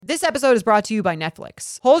This episode is brought to you by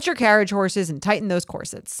Netflix. Hold your carriage horses and tighten those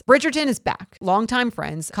corsets. Bridgerton is back. Longtime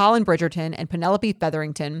friends Colin Bridgerton and Penelope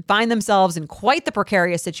Featherington find themselves in quite the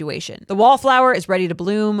precarious situation. The wallflower is ready to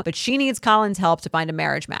bloom, but she needs Colin's help to find a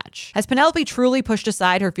marriage match. Has Penelope truly pushed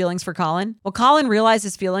aside her feelings for Colin? Will Colin realize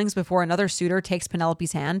his feelings before another suitor takes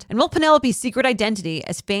Penelope's hand? And will Penelope's secret identity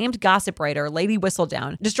as famed gossip writer Lady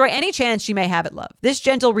Whistledown destroy any chance she may have at love? This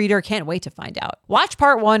gentle reader can't wait to find out. Watch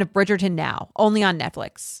part 1 of Bridgerton now, only on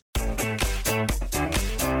Netflix.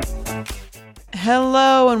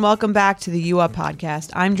 Hello and welcome back to the You Up podcast.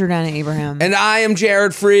 I'm Jordana Abraham. And I am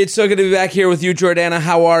Jared Freed. So good to be back here with you, Jordana.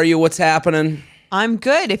 How are you? What's happening? I'm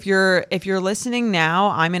good. If you're listening now,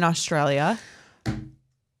 I'm in Australia.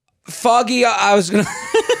 Foggy, I was gonna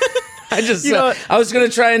I was gonna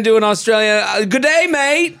try and do an Australian good day,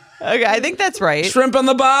 mate. Okay, I think that's right. Shrimp on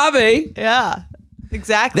the barbie. Yeah.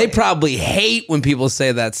 Exactly. They probably hate when people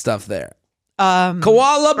say that stuff there.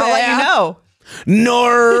 Koala bear. I'll let you know.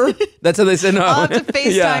 Nor. That's how they say no. I'll have to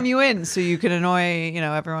FaceTime you in so you can annoy,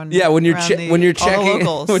 everyone. Yeah, when you're all checking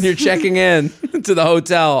in to the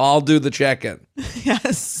hotel, I'll do the check-in.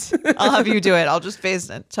 Yes, I'll have you do it. I'll just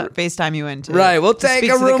FaceTime you in. Right, we'll take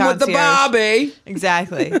a room with the Bobby.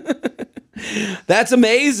 Exactly. That's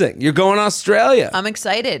amazing. You're going to Australia. I'm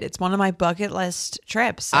excited. It's one of my bucket list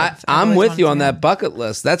trips. I'm with you on that bucket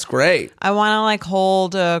list. That's great. I want to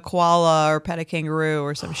hold a koala or pet a kangaroo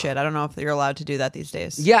or some shit. I don't know if you're allowed to do that these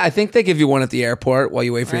days. Yeah, I think they give you one at the airport while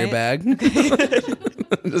you wait for your bag.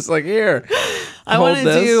 Just like, here. I want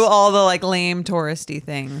to do all the lame touristy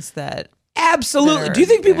things that... Absolutely. Do you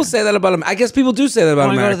think people say that about them? I guess people do say that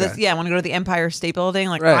about America. I want to go to the Empire State Building.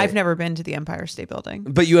 Right. I've never been to the Empire State Building.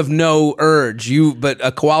 But you have no urge. But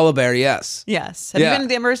a koala bear, yes. Yes. Have you been to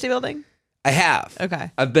the Empire State Building? I have. Okay.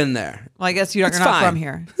 I've been there. Well, I guess you're not from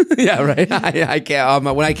here. Yeah, right. I can't.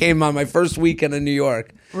 When I came on my first weekend in New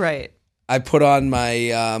York, right, I put on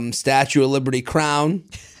my Statue of Liberty crown.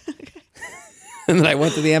 And then I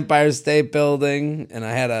went to the Empire State Building, and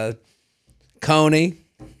I had a coney.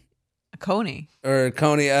 Coney. Or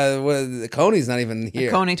Coney, Coney's not even here.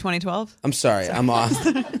 A Coney 2012? I'm sorry. I'm off.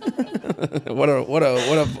 What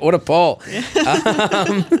a poll.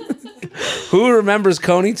 Who remembers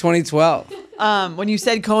Coney 2012? When you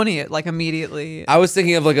said Coney, it immediately. I was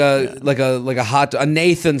thinking of a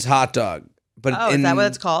Nathan's hot dog. But is that what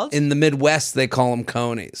it's called? In the Midwest, they call them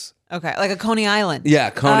Conies. Okay, like a Coney Island.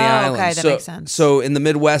 Yeah, Coney Island. Okay, that makes sense. So in the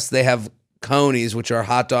Midwest, they have Conies, which are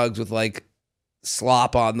hot dogs with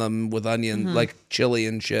slop on them with onion, chili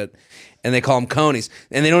and shit. And they call them Conies.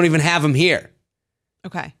 And they don't even have them here.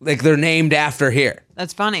 Okay. They're named after here.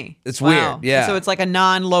 That's funny. It's weird. Yeah. So it's like a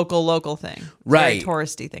non-local thing. It's right. A very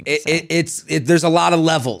touristy thing to say. There's a lot of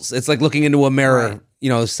levels. It's like looking into a mirror,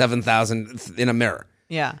 7,000 in a mirror.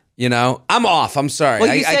 Yeah. I'm off. I'm sorry.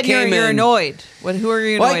 Well, you said you're annoyed. Who are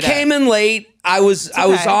you annoyed Well, I came in late. I was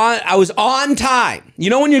on time.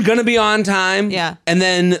 You know when you're gonna be on time? Yeah. And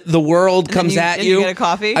then the world comes at you. You get a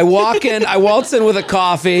coffee? I waltz in with a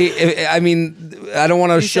coffee. I mean, I don't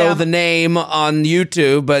want to show the name on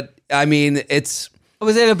YouTube, but I mean it's.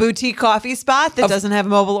 Was it a boutique coffee spot that doesn't have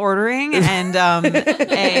mobile ordering? And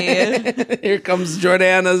here comes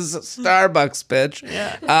Jordana's Starbucks pitch.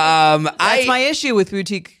 Yeah. That's my issue with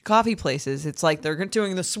boutique coffee places. It's like they're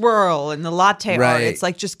doing the swirl and the latte art. It's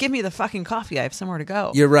like, just give me the fucking coffee. I have somewhere to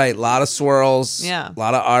go. You're right. A lot of swirls. Yeah. A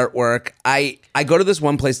lot of artwork. I go to this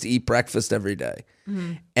one place to eat breakfast every day.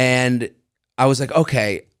 Mm-hmm. And I was like,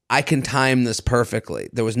 okay, I can time this perfectly.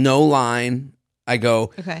 There was no line. I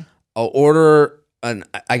go, okay, I'll order...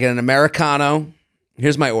 I get an Americano.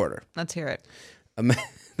 Here's my order. Let's hear it.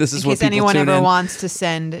 This is in what case people anyone tune ever in. wants to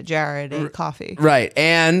send Jared a coffee. Right.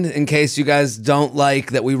 And in case you guys don't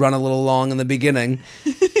like that we run a little long in the beginning,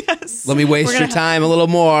 yes. Let me waste your time a little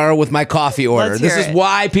more with my coffee order. This is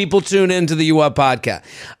why people tune into the You Up podcast.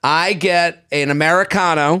 I get an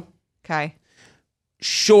Americano. Okay.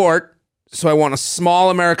 Short. So I want a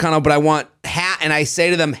small Americano, but I want and I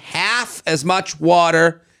say to them, half as much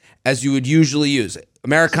water as you would usually use it.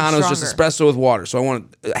 Americano is just espresso with water. So I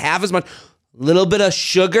want half as much, little bit of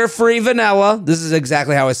sugar-free vanilla. This is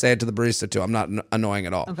exactly how I say it to the barista too. I'm not annoying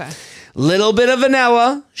at all. Okay. Little bit of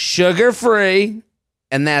vanilla, sugar-free,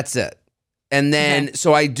 and that's it. And then,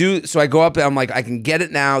 so I go up and I'm like, I can get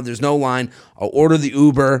it now. There's no line. I'll order the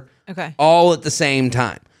Uber. Okay. All at the same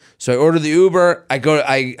time. So I order the Uber. I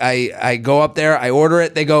go up there. I order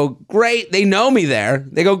it. They go, great. They know me there.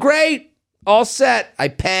 They go, great. All set. I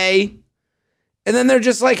pay. And then they're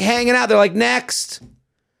just hanging out. They're like, next.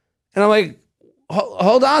 And I'm like,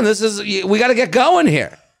 hold on. We got to get going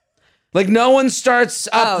here. No one starts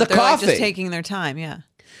up the coffee. They're just taking their time. Yeah.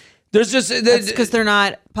 There's just That's because they're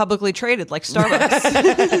not publicly traded like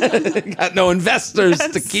Starbucks. got no investors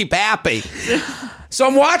to keep happy. So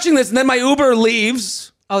I'm watching this, and then my Uber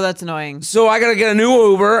leaves. Oh, that's annoying. So I gotta get a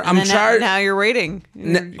new Uber. I'm charged. Now you're waiting.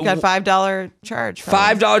 You got $5 charge.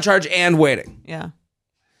 $5 charge and waiting. Yeah.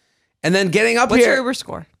 And then getting up What's here. your Uber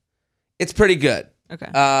score? It's pretty good. Okay.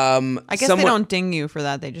 I guess they don't ding you for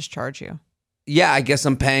that. They just charge you. Yeah, I guess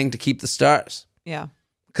I'm paying to keep the stars. Yeah.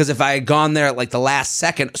 Because if I had gone there at like the last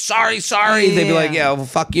second, sorry, they'd be like, yeah, well,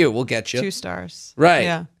 fuck you. We'll get you. 2 stars. Right.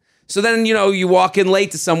 Yeah. So then, you walk in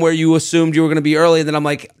late to somewhere you assumed you were going to be early. And then I'm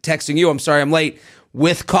like texting you, I'm sorry, I'm late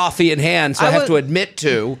with coffee in hand. So I have to admit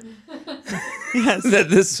to that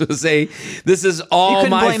this is all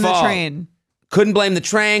my fault. You couldn't blame the train. Couldn't blame the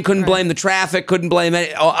train. Couldn't blame the traffic. Couldn't blame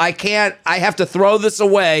it. Oh, I can't. I have to throw this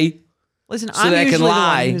away. Listen, so I'm that usually I can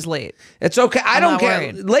lie. The one who's late. It's okay. I don't care.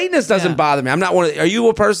 Worried. Lateness doesn't bother me. I'm not one. Are you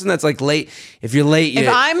a person that's like late? If you're late, if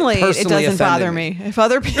I'm late, it doesn't bother me. If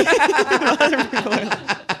other people,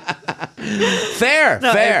 fair.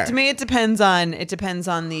 To me, it depends on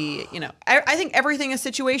the. I think everything is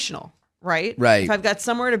situational, right? Right. If I've got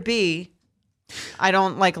somewhere to be, I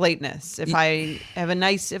don't like lateness. If I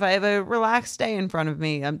have a relaxed day in front of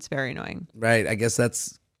me, it's very annoying. Right. I guess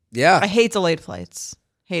that's I hate delayed flights.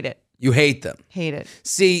 Hate it. You hate them. Hate it.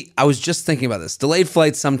 See, I was just thinking about this. Delayed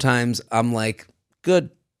flights, sometimes I'm like, good.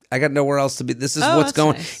 I got nowhere else to be. This is what's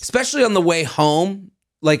going nice. Especially on the way home.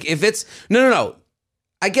 Like if it's, no.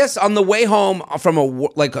 I guess on the way home from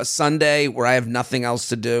a Sunday where I have nothing else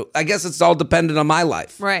to do, I guess it's all dependent on my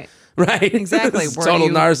life. Right. Right? Exactly. Total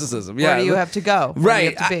narcissism. Yeah. Where do you have to go? Right. Where do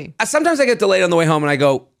you have to be? Sometimes I get delayed on the way home and I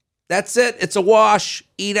go, that's it. It's a wash.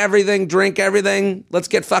 Eat everything, drink everything. Let's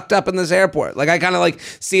get fucked up in this airport. Like I kind of like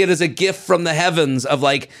see it as a gift from the heavens of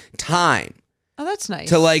like time. Oh, that's nice.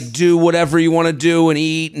 To like do whatever you want to do and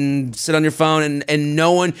eat and sit on your phone and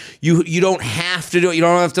no one, you don't have to do it. You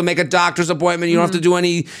don't have to make a doctor's appointment. You don't have to do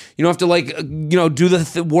any, you don't have to like, do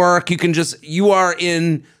the work. You are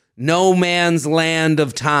in no man's land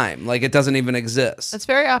of time. Like it doesn't even exist. That's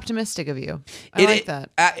very optimistic of you. I like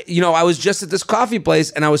that. I was just at this coffee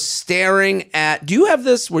place and I was staring at, do you have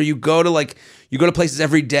this where you go to places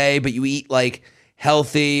every day, but you eat like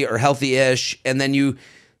healthy or healthy-ish and then you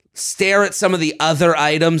stare at some of the other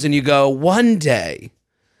items and you go, one day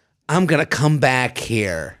I'm going to come back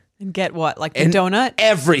here. And get what? Like the donut?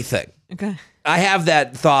 Everything. Okay. I have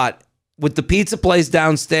that thought with the pizza place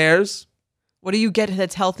downstairs. What do you get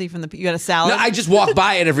that's healthy from you got a salad? No, I just walk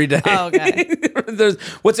by it every day. Oh, okay.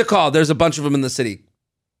 What's it called? There's a bunch of them in the city.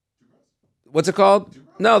 What's it called?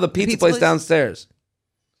 No, the pizza place downstairs.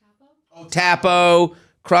 Tapo,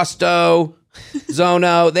 Crusto,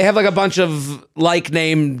 Zono. They have like a bunch of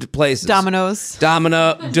like-named places. Domino's.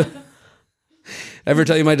 Ever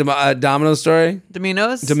tell you my Domino's story?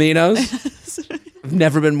 Domino's? I've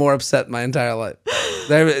never been more upset in my entire life.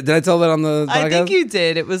 Did I tell that on the podcast? I think you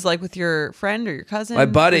did. It was like with your friend or your cousin. My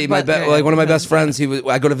buddy, one of my best friends.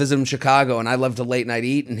 I go to visit him in Chicago, and I love to late night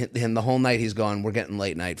eat. And him the whole night he's going, "We're getting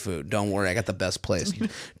late night food. Don't worry, I got the best place,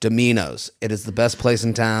 Domino's. It is the best place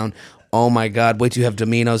in town. Oh my God, wait till you have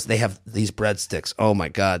Domino's. They have these breadsticks. Oh my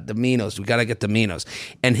God, Domino's. We got to get Domino's."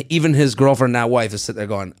 And even his girlfriend, now wife, is sitting there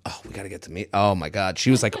going, "Oh, we got to get Domino's. Oh my God."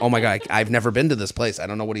 She was like, "Oh my God, I've never been to this place. I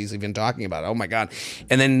don't know what he's even talking about. Oh my God."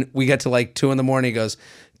 And then we get to like 2 a.m. He goes,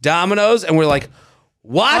 "Domino's," and we're like,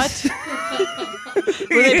 "What?"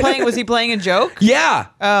 Were they playing? Was he playing a joke? Yeah.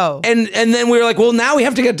 Oh. And then we were like, well, now we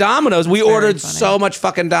have to get Domino's. We ordered so much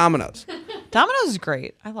fucking Domino's. Domino's is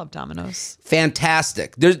great. I love Domino's.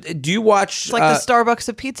 Fantastic. Do you watch? It's like the Starbucks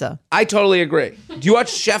of pizza. I totally agree. Do you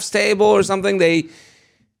watch Chef's Table or something? David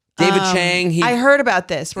Chang. I heard about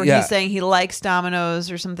this where he's saying he likes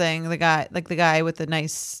Domino's or something. The guy with the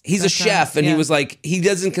nice. He's a chef, and he was like, he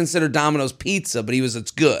doesn't consider Domino's pizza, but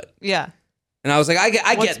it's good. Yeah. And I was like, I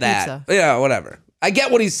get that. Pizza? Yeah, whatever. I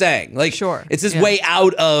get what he's saying. Like, sure. It's his way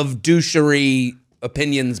out of douchery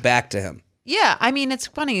opinions back to him. Yeah, I mean, it's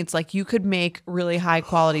funny. It's like you could make really high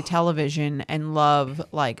quality television and love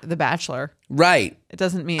like The Bachelor. Right. It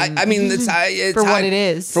doesn't mean. I mean, it's for what it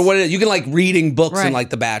is. For what it is. You can like reading books and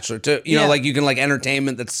like The Bachelor too. You know, like you can like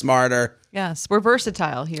entertainment that's smarter. Yes, we're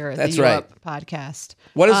versatile here at That's the right. podcast.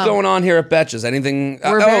 What is going on here at Betches? Anything?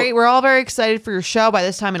 We're all very excited for your show. By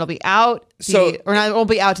this time, it'll be out. It won't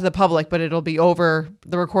be out to the public, but it'll be over.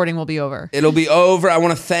 The recording will be over. It'll be over. I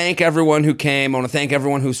want to thank everyone who came. I want to thank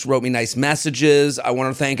everyone who wrote me nice messages. I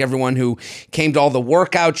want to thank everyone who came to all the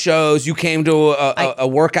workout shows. You came to a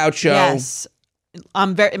workout show. Yes.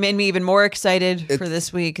 It made me even more excited for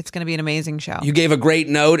this week. It's going to be an amazing show. You gave a great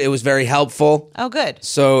note. It was very helpful. Oh, good.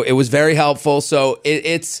 So it was very helpful. So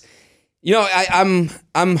it's You know,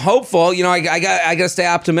 I'm hopeful. You know, I got to stay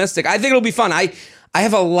optimistic. I think it'll be fun. I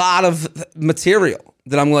have a lot of material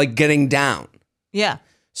that I'm like getting down. Yeah.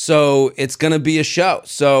 So it's gonna be a show.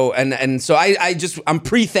 So so I'm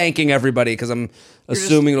pre-thanking everybody because I'm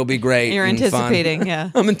assuming it'll be great. You're and anticipating, fun.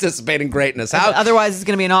 yeah. I'm anticipating greatness. Otherwise, it's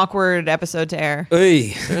gonna be an awkward episode to air.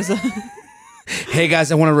 Hey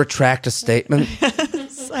guys, I want to retract a statement.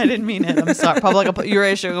 I didn't mean it. I'm sorry. You're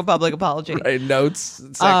issuing a public apology. Right, notes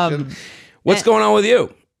section. What's going on with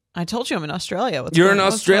you? I told you I'm in Australia. You're in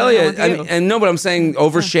Australia. But I'm saying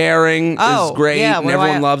oversharing is great and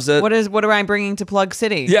everyone loves it. What am I bringing to Plug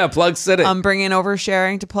City? Yeah, Plug City. I'm bringing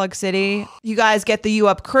oversharing to Plug City. You guys get the U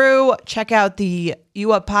Up crew. Check out the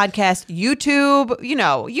U Up podcast YouTube. You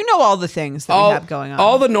know all the things that we have going on.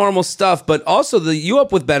 All the normal stuff, but also the U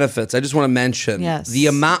Up with benefits. I just want to mention the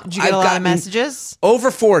amount. Did you get a lot of messages?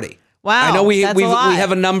 Over 40. Wow. I know we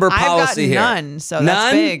have a number policy here. I've gotten none, so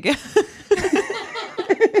that's big.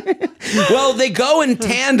 Well, they go in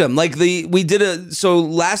tandem. Like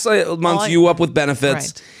last month's You Up with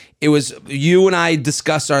Benefits. Right. It was you and I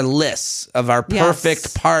discussed our lists of our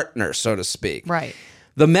perfect partner, so to speak. Right.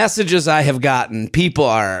 The messages I have gotten, people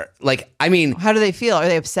are like, I mean, how do they feel? Are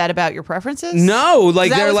they upset about your preferences? No,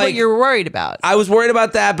 like they're like, what you're worried about. I was worried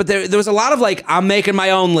about that, but there was a lot of like, I'm making my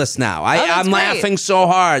own list now. I'm laughing so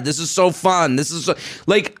hard. This is so fun. This is so,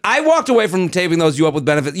 like, I walked away from taping those You Up with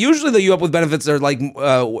Benefits. Usually the You Up with Benefits are like,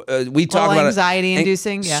 we talk about anxiety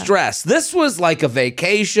inducing, stress. This was like a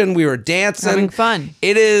vacation. We were dancing, having fun.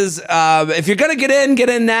 It is. If you're gonna get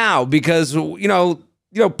in now because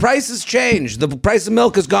prices change. The price of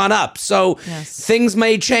milk has gone up. So things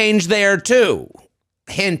may change there too.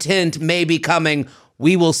 Hint, hint, maybe coming.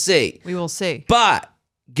 We will see. We will see. But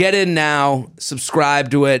get in now.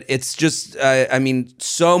 Subscribe to it. It's just,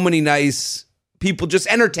 so many nice people just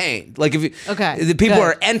entertained. Like the people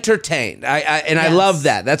are entertained. I love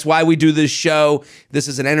that. That's why we do this show. This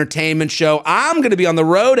is an entertainment show. I'm going to be on the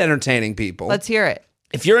road entertaining people. Let's hear it.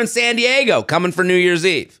 If you're in San Diego, coming for New Year's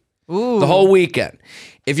Eve. Ooh. The whole weekend.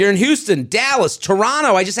 If you're in Houston, Dallas,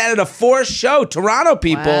 Toronto, I just added a 4th show. Toronto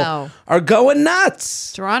people are going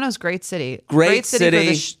nuts. Toronto's great city. Great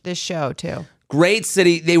city for this show too. Great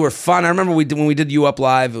city. They were fun. I remember when we did You Up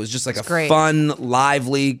Live, it was just like fun,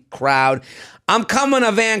 lively crowd. I'm coming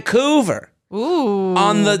to Vancouver. Ooh.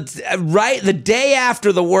 On the day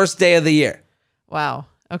after the worst day of the year. Wow.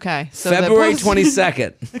 Okay. So February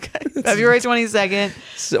 22nd. Okay. February 22nd.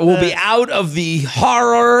 So we'll be out of the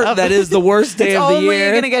horror that is the worst day of the year. It's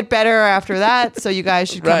only going to get better after that. So you guys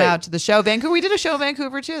should come out to the show. Vancouver. We did a show in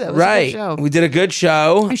Vancouver too. That was a good show. We did a good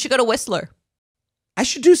show. You should go to Whistler. I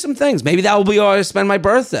should do some things. Maybe that will be where I spend my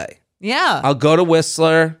birthday. Yeah. I'll go to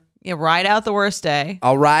Whistler. Yeah, ride out the worst day.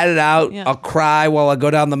 I'll ride it out. Yeah. I'll cry while I go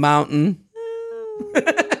down the mountain.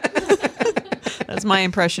 That's my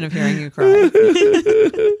impression of hearing you cry.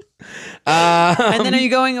 And then are you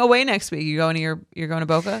going away next week? You're going to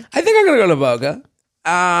Boca? I think I'm going to go to Boca.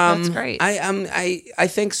 That's great. I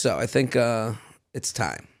think so. I think it's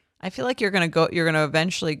time. I feel like you're going to go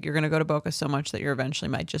to Boca so much that you eventually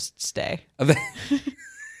might just stay.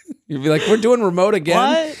 You'd be like, we're doing remote again?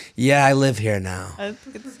 What? Yeah, I live here now. I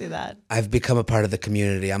get to see that. I've become a part of the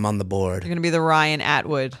community. I'm on the board. You're going to be the Ryan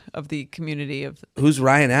Atwood of the community of. Who's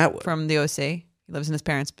Ryan Atwood? From the OC.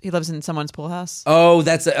 He lives in someone's pool house. Oh,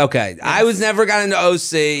 that's okay. Yes. I was never got into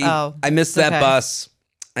OC. Oh, I missed that bus.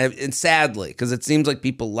 And sadly, because it seems like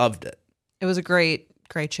people loved it. It was a great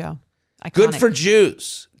show. Iconic. Good for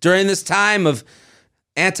Jews. During this time of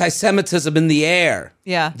anti-Semitism in the air.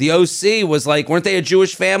 Yeah. The OC was like, weren't they a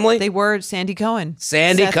Jewish family? They were. Seth Cohen.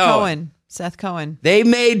 Seth Cohen. They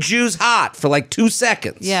made Jews hot for like 2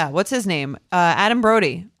 seconds. Yeah. What's his name? Adam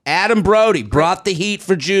Brody. Adam Brody brought the heat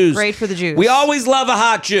for Jews. Great for the Jews. We always love a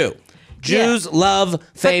hot Jew. Jews love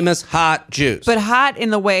famous hot Jews. But hot in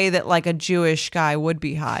the way that like a Jewish guy would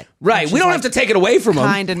be hot. Right. We don't have to take it away from him.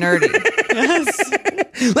 Kind of nerdy.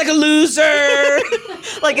 Yes. Like a loser.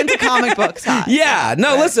 Like into comic books hot. Yeah.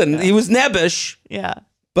 No, listen. He was nebbish. Yeah.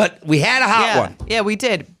 But we had a hot one. Yeah, we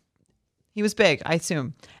did. He was big, I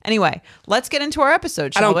assume. Anyway, let's get into our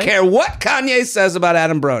episode, shall we? I don't care what Kanye says about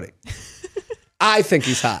Adam Brody. I think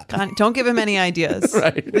he's hot. Don't give him any ideas.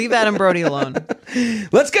 Right. Leave Adam Brody alone.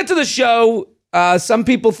 Let's get to the show. Some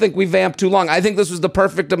people think we vamped too long. I think this was the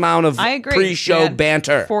perfect amount of pre-show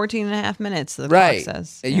banter. 14 and a half minutes, the clock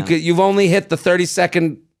says. Yeah. You've only hit the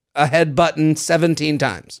 30-second ahead button 17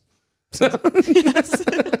 times. Yes.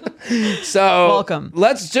 So welcome.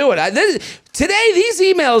 Let's do it. Today, these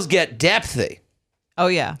emails get depthy. Oh,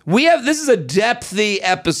 yeah. This is a depthy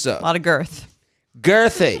episode. A lot of girth.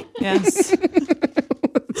 Girthy. Yes.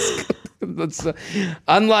 That's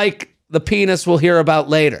unlike the penis we'll hear about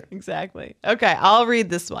later. Exactly. Okay, I'll read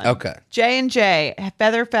this one. Okay. J&J,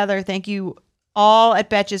 Feather, thank you all at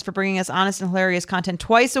Betches for bringing us honest and hilarious content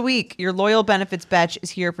twice a week. Your loyal benefits Betch is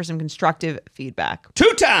here for some constructive feedback.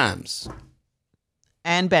 2 times.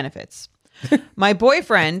 And benefits. My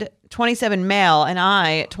boyfriend, 27 male, and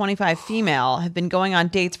I, 25 female, have been going on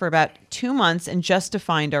dates for about 2 months and just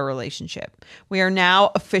defined our relationship. We are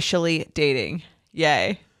now officially dating.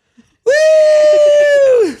 Yay.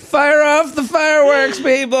 Woo! Fire off the fireworks,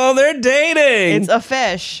 people. They're dating. It's a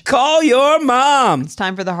fish. Call your mom. It's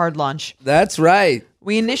time for the hard launch. That's right.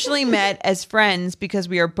 We initially met as friends because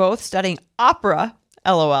we are both studying opera,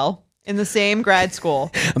 LOL, in the same grad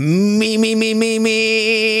school.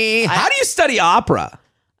 Me. How do you study opera?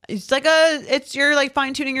 You're like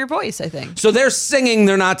fine tuning your voice, I think. So they're singing,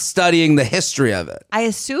 they're not studying the history of it. I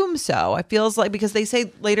assume so. It feels like, because they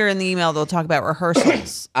say later in the email they'll talk about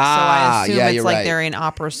rehearsals. So I assume it's like they're in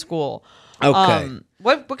opera school. Okay.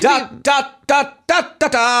 What could da, da, da, da, da,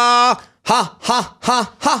 da. Ha, ha, ha,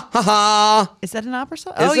 ha, ha, ha. Is that an opera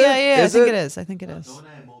song? Is it? I think it is.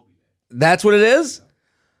 That's what it is?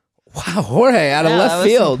 Wow, Jorge, out of left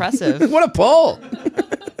field. Impressive. What a pull.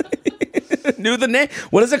 Knew the name.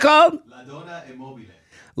 What is it called? La Donna Immobile.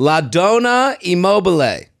 La Donna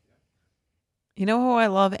Immobile. You know who I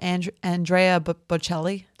love? Andrea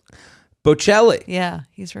Bocelli. Bocelli. Yeah,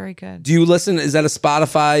 he's very good. Do you listen? Is that a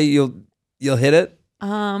Spotify? You'll hit it?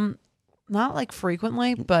 Not like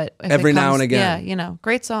frequently, but if every it comes, now and again. Yeah,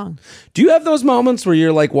 great song. Do you have those moments where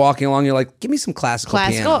you're like walking along, you're like, give me some classical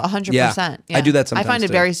piano? 100%. Yeah. I do that sometimes. I find it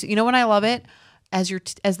too. very. You know when I love it? As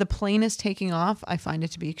the plane is taking off, I find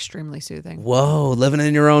it to be extremely soothing. Whoa, living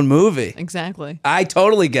in your own movie. Exactly. I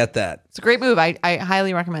totally get that. It's a great move. I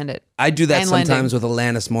highly recommend it. I do that And sometimes landing. with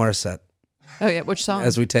Alanis Morissette Oh yeah, which song?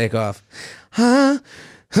 as we take off. You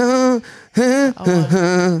know,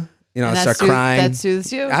 I start crying. That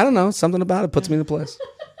soothes you. I don't know. Something about it puts me in a place.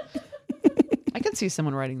 I can see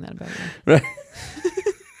someone writing that about you. Right.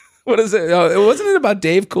 What is it? Oh, wasn't it about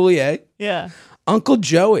Dave Coulier? Yeah. Uncle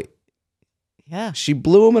Joey. Yeah. She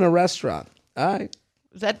blew him in a restaurant. All right.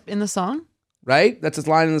 Was that in the song? Right? That's his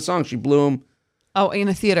line in the song. She blew him. Oh, in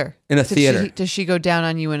a theater. In a theater. Does she go down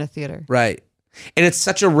on you in a theater? Right. And it's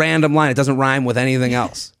such a random line. It doesn't rhyme with anything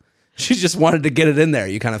else. She just wanted to get it in there.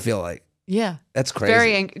 You kind of feel like. Yeah. That's crazy.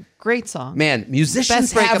 Very great song. Man, musicians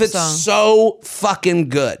Best breakup have it song. so fucking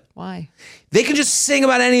good. Why? They can just sing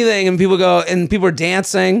about anything and people are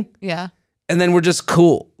dancing. Yeah. And then we're just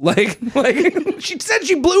cool. Like she said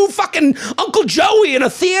she blew fucking Uncle Joey in a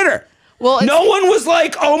theater. Well, no one was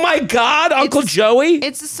like, "Oh my God, Uncle Joey."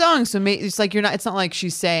 It's a song, so it's like it's not like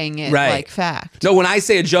she's saying it like fact. No, when I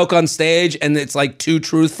say a joke on stage and it's like too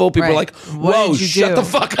truthful, people are like, "Whoa, shut the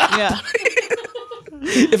fuck up." Yeah.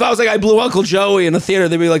 If I was like, I blew Uncle Joey in the theater,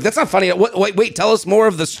 they'd be like, "That's not funny." Wait, tell us more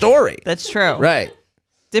of the story. That's true. Right.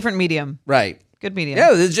 Different medium. Right. Good medium.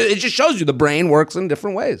 Yeah, it just shows you the brain works in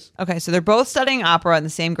different ways. Okay, so they're both studying opera in the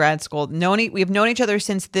same grad school. We have known each other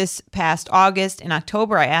since this past August. In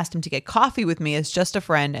October, I asked him to get coffee with me as just a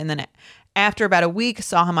friend, and then after about a week,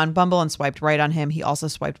 saw him on Bumble and swiped right on him. He also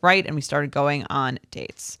swiped right, and we started going on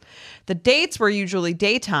dates. The dates were usually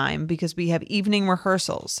daytime because we have evening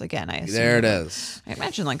rehearsals. Again, I assume. There it is. I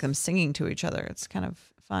imagine like them singing to each other. It's kind of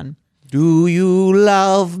fun. Do you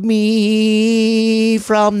love me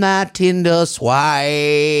from that Tinder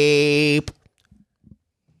swipe?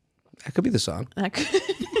 That could be the song.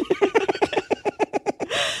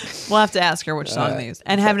 We'll have to ask her which song they use.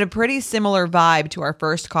 And having a pretty similar vibe to our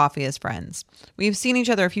first coffee as friends. We've seen each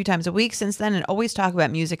other a few times a week since then and always talk about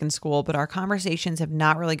music in school, but our conversations have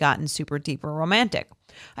not really gotten super deep or romantic.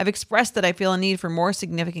 I've expressed that I feel a need for more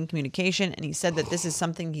significant communication, and he said that this is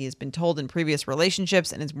something he has been told in previous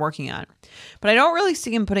relationships and is working on. But I don't really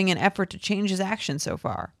see him putting in effort to change his actions so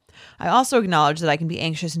far. I also acknowledge that I can be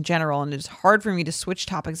anxious in general, and it is hard for me to switch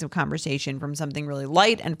topics of conversation from something really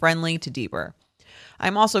light and friendly to deeper.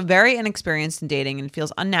 I'm also very inexperienced in dating, and it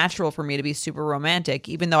feels unnatural for me to be super romantic,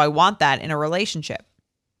 even though I want that in a relationship.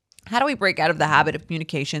 How do we break out of the habit of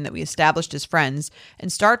communication that we established as friends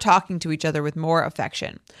and start talking to each other with more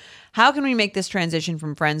affection? How can we make this transition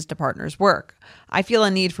from friends to partners work? I feel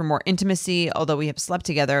a need for more intimacy, although we have slept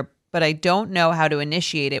together, but I don't know how to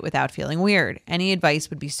initiate it without feeling weird. Any advice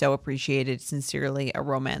would be so appreciated. Sincerely, a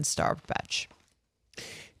romance-starved bitch.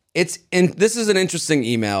 This is an interesting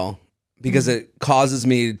email because it causes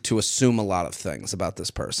me to assume a lot of things about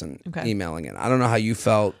this person emailing in. I don't know how you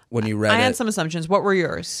felt when you read it. I had some assumptions. What were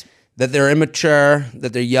yours? That they're immature,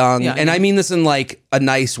 that they're young. And I mean this in like a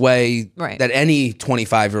nice way, that any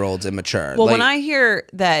 25-year-old's immature. Well, when I hear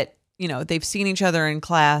that, they've seen each other in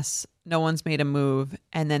class no one's made a move,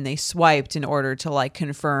 and then they swiped in order to like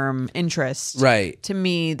confirm interest. Right. To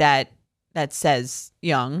me, that says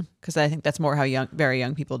young, because I think that's more how very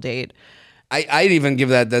young people date. I'd even give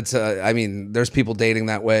that. That's. I mean, there's people dating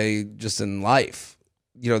that way just in life.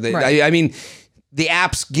 You know, Right. I mean, the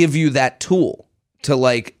apps give you that tool to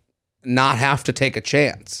like not have to take a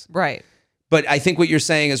chance. Right. But I think what you're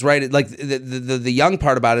saying is right. Like the young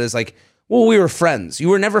part about it is like, well, we were friends. You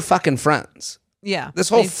were never fucking friends. Yeah. This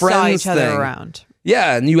whole they saw friends each other thing. around.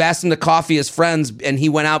 Yeah, and you asked him to coffee as friends, and he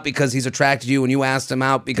went out because he's attracted to you, and you asked him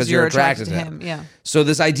out because you're attracted to him. Yeah. So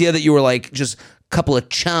this idea that you were like just a couple of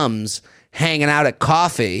chums hanging out at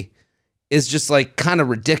coffee is just like kind of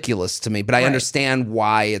ridiculous to me, but I understand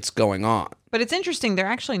why it's going on. But it's interesting. They're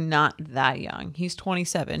actually not that young. He's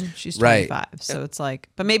 27. She's 25. Right. So it's like,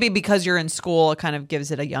 but maybe because you're in school, it kind of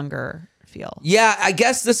gives it a younger feel. Yeah, I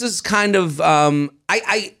guess this is kind of,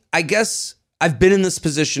 I guess I've been in this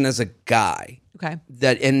position as a guy. Okay.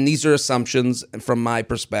 And these are assumptions from my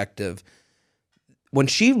perspective. When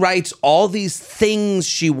she writes all these things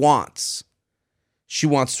she wants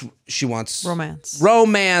Romance.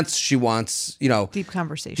 She wants, Deep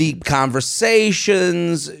conversation. deep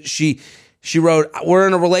conversations. She wrote, "We're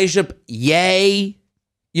in a relationship." Yay.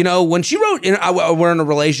 When she wrote, "We're in a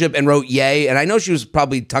relationship" and wrote "yay," and I know she was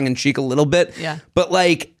probably tongue in cheek a little bit. Yeah. But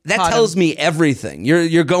like that Caught tells him. me everything.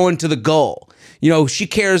 You're going to the goal. She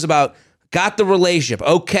cares about. Got the relationship.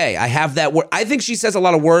 Okay, I have that word. I think she says a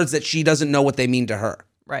lot of words that she doesn't know what they mean to her.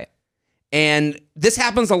 Right. And this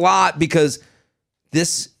happens a lot because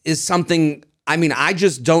this is something, I mean, I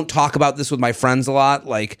just don't talk about this with my friends a lot.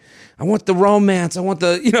 Like, I want the romance. I want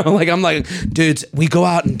the, like, I'm like, dudes, we go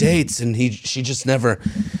out on dates and she just never,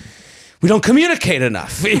 we don't communicate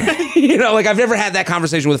enough. Like I've never had that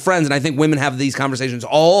conversation with friends. And I think women have these conversations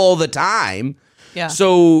all the time. Yeah.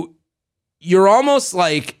 So you're almost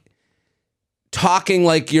like talking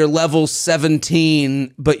like you're level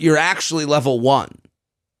 17, but you're actually level 1.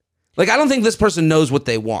 Like, I don't think this person knows what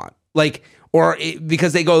they want. Like,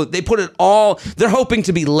 because they put it all, they're hoping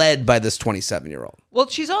to be led by this 27-year-old. Well,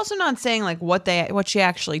 she's also not saying like what she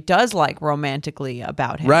actually does like romantically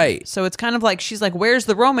about him. Right. So it's kind of like, she's like, where's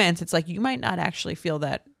the romance? It's like, you might not actually feel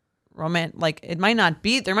that like it might not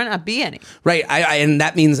be, there might not be any. Right. And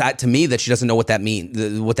that means that to me that she doesn't know what that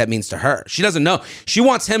means to her. She doesn't know. She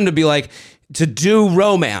wants him to be like, to do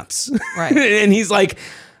romance. Right. And he's like,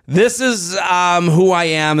 this is who I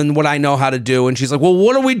am and what I know how to do. And she's like, well,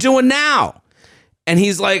 what are we doing now? And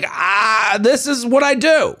he's like, this is what I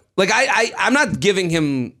do. Like, I'm not giving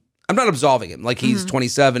him, I'm not absolving him. Like, he's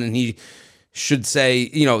 27 and he should say,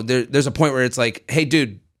 there's a point where it's like, hey,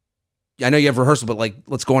 dude, I know you have rehearsal, but like,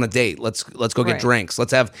 let's go on a date. Let's go get drinks.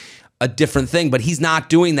 Let's have a different thing. But he's not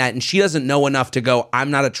doing that. And she doesn't know enough to go,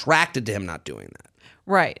 I'm not attracted to him not doing that.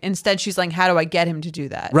 Right. Instead, she's like, how do I get him to do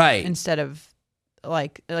that? Right. Instead of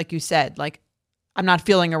like you said, like, I'm not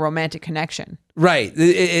feeling a romantic connection. Right.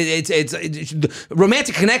 It's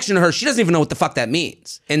romantic connection to her. She doesn't even know what the fuck that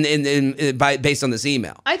means. And based on this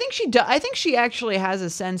email, I think she does. I think she actually has a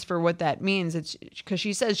sense for what that means. It's because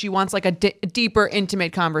she says she wants like a deeper,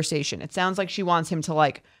 intimate conversation. It sounds like she wants him to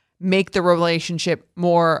like make the relationship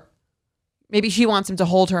more. Maybe she wants him to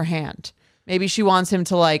hold her hand. Maybe she wants him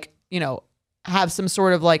to like, have some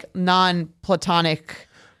sort of like non-platonic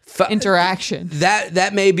interaction.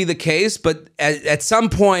 That may be the case, but at some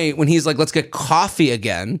point when he's like, let's get coffee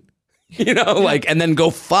again, like, and then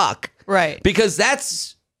go fuck. Right. Because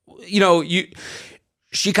that's,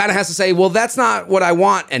 she kind of has to say, well, that's not what I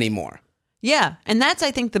want anymore. Yeah. And that's,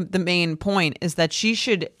 I think, the main point is that she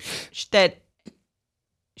should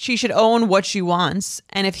own what she wants.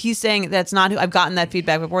 And if he's saying that's not who, I've gotten that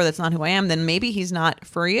feedback before, that's not who I am, then maybe he's not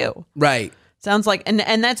for you. Right. Sounds like,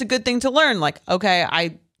 and that's a good thing to learn. Like,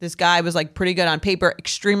 okay, this guy was like pretty good on paper,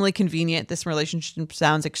 extremely convenient. This relationship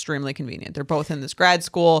sounds extremely convenient. They're both in this grad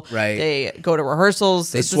school. Right. They go to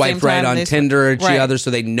rehearsals. They swipe right on Tinder at each other,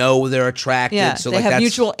 so they know they're attracted. Yeah, so they like have that's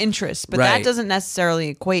mutual interests, but right. that doesn't necessarily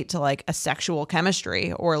equate to like a sexual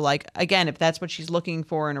chemistry or like, again, if that's what she's looking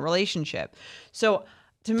for in a relationship. So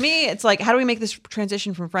to me, it's like, how do we make this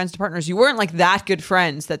transition from friends to partners? You weren't like that good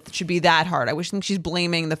friends that it should be that hard. I think she's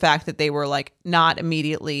blaming the fact that they were like not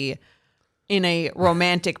immediately in a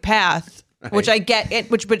romantic path, right. Which I get it.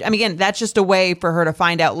 But I mean, again, that's just a way for her to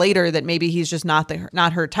find out later that maybe he's just not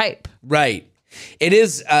her type. Right. It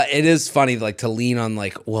is funny like to lean on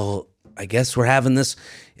like, well, I guess we're having this.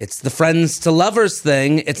 It's the friends to lovers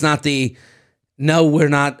thing. It's not the. No, we're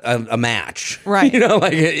not a match. Right.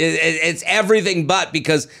 Like it's everything but,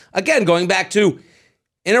 because again, going back to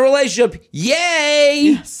in a relationship,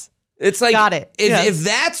 yay. Yes. It's like, got it. If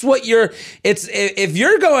that's what if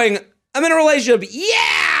you're going, I'm in a relationship.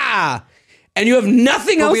 Yeah. And you have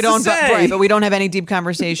nothing else to say. Right, but we don't have any deep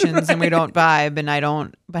conversations and we don't vibe and I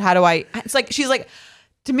don't, but how do I, it's like, she's like,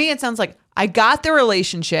 to me, it sounds like I got the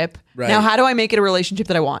relationship. Right. Now, how do I make it a relationship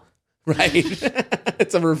that I want? Right.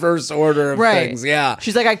 It's a reverse order of things. Yeah.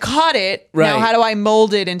 She's like, I caught it. Right. Now, how do I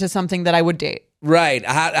mold it into something that I would date? Right.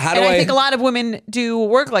 How do I think a lot of women do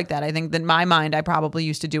work like that. I think that in my mind, I probably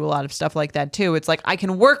used to do a lot of stuff like that too. It's like, I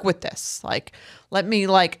can work with this. Like, let me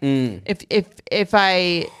like, if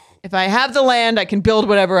I have the land, I can build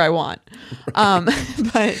whatever I want.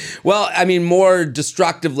 But well, I mean, more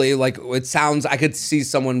destructively, like it sounds, I could see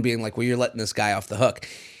someone being like, well, you're letting this guy off the hook.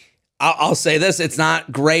 I'll say this. It's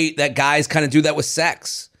not great that guys kind of do that with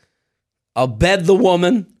sex. I'll bed the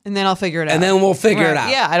woman. And then I'll figure it out. And then we'll figure it out.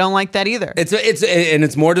 Yeah, I don't like that either.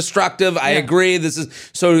 It's more destructive. I agree.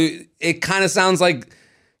 So it kind of sounds like,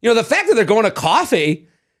 the fact that they're going to coffee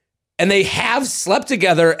and they have slept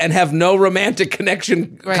together and have no romantic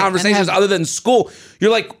connection conversations other than school. You're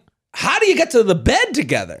like, how do you get to the bed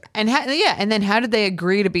together? And and then how did they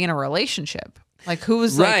agree to be in a relationship? Like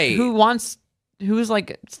who's like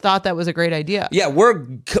thought that was a great idea? Yeah,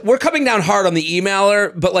 we're coming down hard on the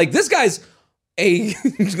emailer, but like this guy's kind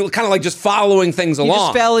of like just following things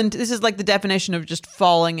along. This is like the definition of just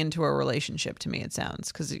falling into a relationship to me. It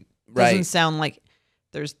sounds because it doesn't sound like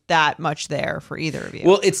there's that much there for either of you.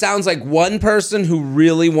 Well, it sounds like one person who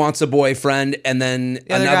really wants a boyfriend, and then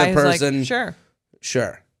another person. Like,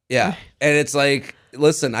 sure, yeah, and it's like,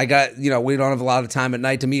 listen, I got we don't have a lot of time at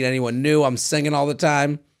night to meet anyone new. I'm singing all the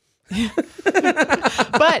time.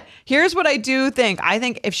 But here's what I do think. I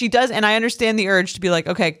think if she does, and I understand the urge to be like,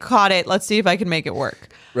 okay, caught it. Let's see if I can make it work.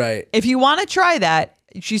 Right. If you want to try that,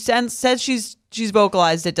 she says she's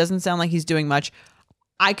vocalized. It doesn't sound like he's doing much.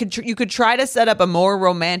 You could try to set up a more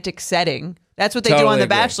romantic setting. That's what they do on The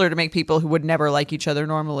Bachelor to make people who would never like each other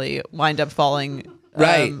normally wind up falling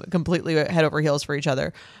completely head over heels for each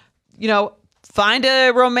other. Find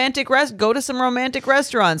a romantic go to some romantic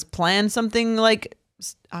restaurants, plan something like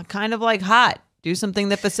kind of like hot. Do something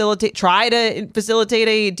that try to facilitate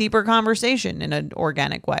a deeper conversation in an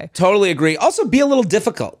organic way. Totally agree. Also, be a little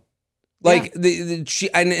difficult. Like she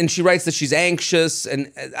writes that she's anxious,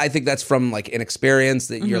 and I think that's from like inexperience.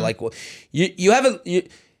 That you're like, well, you haven't,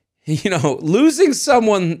 losing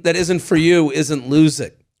someone that isn't for you isn't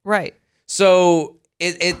losing, right? So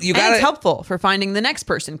it's helpful for finding the next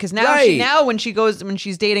person because now when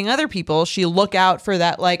she's dating other people, she look out for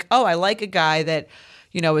that. Like, oh, I like a guy that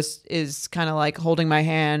is kind of like holding my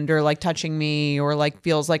hand or like touching me or like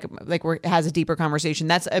feels like has a deeper conversation.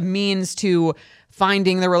 That's a means to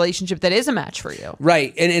finding the relationship that is a match for you.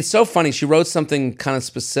 Right. And it's so funny. She wrote something kind of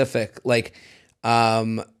specific, like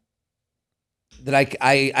that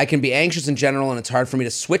I can be anxious in general, and it's hard for me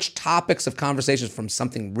to switch topics of conversations from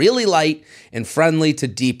something really light and friendly to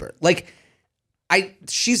deeper. Like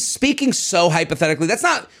she's speaking so hypothetically. That's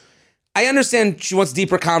not, I understand she wants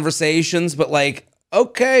deeper conversations, but like,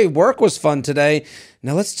 okay, work was fun today.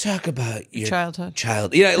 Now let's talk about your childhood.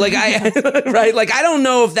 Like right? Like I don't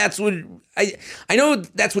know if that's what I know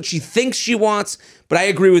that's what she thinks she wants, but I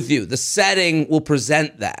agree with you. The setting will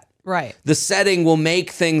present that. Right. The setting will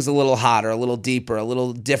make things a little hotter, a little deeper, a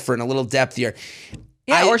little different, a little depthier.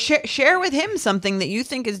 Yeah, or share with him something that you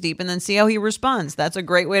think is deep and then see how he responds. That's a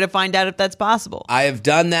great way to find out if that's possible. I have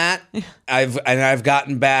done that. I've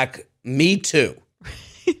gotten back, me too.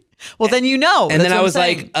 Well, then And then I was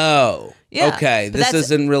like, oh, okay, this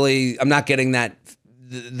isn't really, I'm not getting that,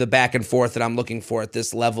 the back and forth that I'm looking for at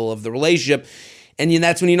this level of the relationship. And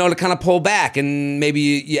that's when you know to kind of pull back and maybe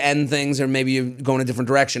you end things or maybe you go in a different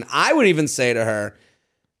direction. I would even say to her,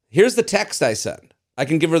 here's the text I sent. I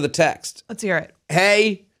can give her the text. Let's hear it.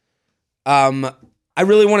 Hey, I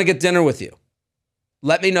really want to get dinner with you.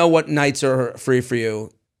 Let me know what nights are free for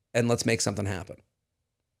you and let's make something happen.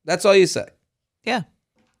 That's all you say. Yeah.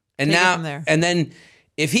 And and then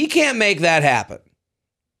if he can't make that happen,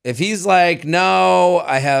 if he's like, no,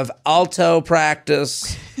 I have alto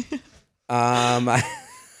practice. I'm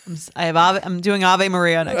doing Ave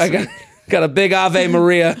Maria next week. Got a big Ave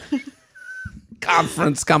Maria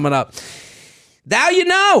conference coming up. Now you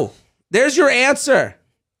know. There's your answer.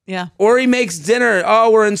 Yeah. Or he makes dinner.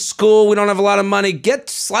 Oh, we're in school. We don't have a lot of money. Get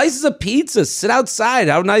slices of pizza. Sit outside.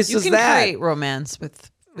 How nice is that? You can create romance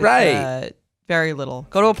with very little.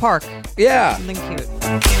 Go to a park. Yeah. Something cute.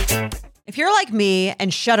 If you're like me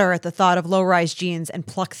and shudder at the thought of low-rise jeans and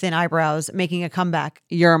pluck-thin eyebrows making a comeback,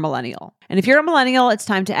 you're a millennial. And if you're a millennial, it's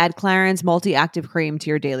time to add Clarins Multi-Active Cream to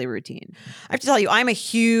your daily routine. I have to tell you, I'm a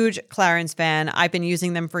huge Clarins fan. I've been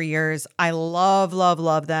using them for years. I love, love,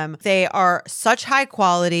 love them. They are such high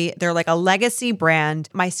quality. They're like a legacy brand.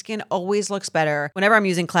 My skin always looks better whenever I'm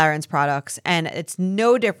using Clarins products, and it's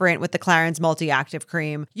no different with the Clarins Multi-Active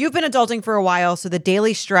Cream. You've been adulting for a while, so the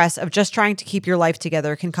daily stress of just trying to keep your life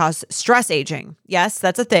together can cause stress aging. Yes,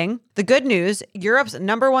 that's a thing. The good news, Europe's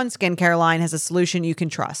 #1 skincare line has a solution you can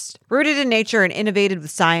trust. Rooted in nature and innovated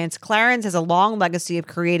with science, Clarins has a long legacy of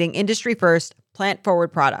creating industry-first,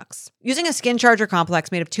 plant-forward products. Using a skin charger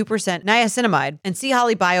complex made of 2% niacinamide and sea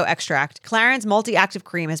holly bio extract, Clarins Multi-Active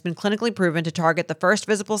Cream has been clinically proven to target the first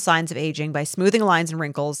visible signs of aging by smoothing lines and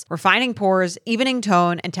wrinkles, refining pores, evening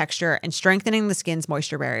tone and texture, and strengthening the skin's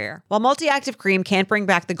moisture barrier. While Multi-Active Cream can't bring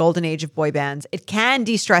back the golden age of boy bands, it can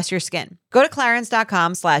de-stress your skin. Go to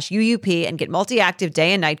clarins.com/UUP and get Multi-Active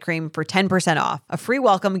Day and Night Cream for 10% off, a free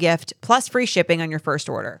welcome gift, plus free shipping on your first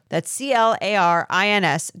order. That's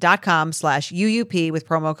clarins.com/UUP with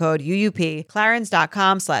promo code UUP,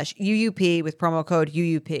 clarins.com/UUP with promo code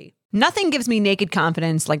UUP. Nothing gives me naked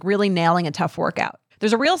confidence like really nailing a tough workout.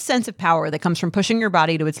 There's a real sense of power that comes from pushing your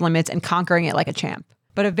body to its limits and conquering it like a champ.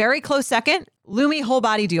 But a very close second, Lume Whole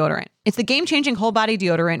Body Deodorant. It's the game-changing whole body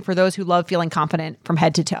deodorant for those who love feeling confident from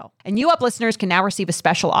head to toe. And You Up listeners can now receive a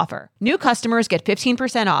special offer. New customers get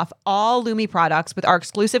 15% off all Lume products with our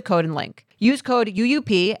exclusive code and link. Use code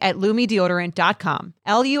UUP at LumeDeodorant.com.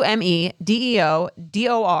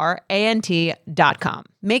 LumeDeodorant.com.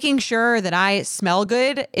 Making sure that I smell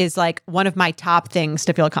good is like one of my top things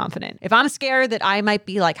to feel confident. If I'm scared that I might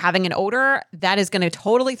be like having an odor, that is going to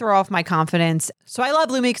totally throw off my confidence. So I love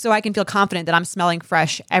Lume so I can feel confident that I'm smelling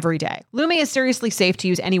fresh every day. Lume is seriously safe to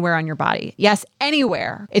use anywhere on your body. Yes,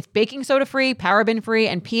 anywhere. It's baking soda free, paraben free,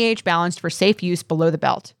 and pH balanced for safe use below the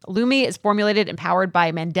belt. Lume is formulated and powered by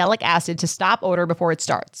mandelic acid to stop odor before it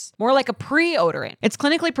starts. More like a pre-odorant. It's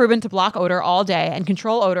clinically proven to block odor all day and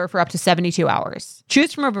control odor for up to 72 hours.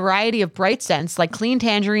 Choose from a variety of bright scents like clean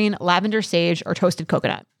tangerine, lavender sage, or toasted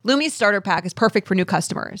coconut. Lume's starter pack is perfect for new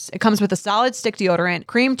customers. It comes with a solid stick deodorant,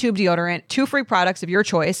 cream tube deodorant, 2 free products of your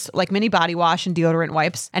choice, like mini body wash and deodorant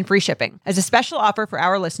wipes, and free shipping. As a special offer for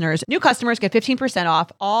our listeners, new customers get 15%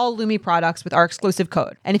 off all Lume products with our exclusive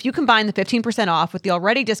code. And if you combine the 15% off with the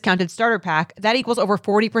already discounted starter pack, that equals over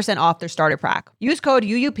 40% off their starter pack. Use code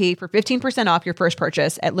UUP for 15% off your first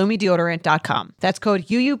purchase at LumeDeodorant.com. That's code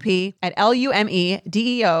UUP at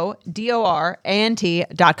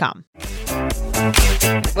LumeDeodorant.com.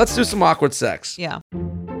 Let's do some awkward sex. Yeah.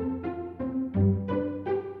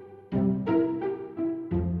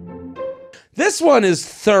 This one is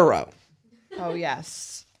thorough. Oh,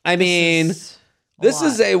 yes. I mean,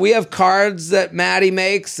 we have cards that Maddie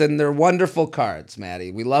makes, and they're wonderful cards,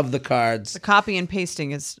 Maddie. We love the cards. The copy and pasting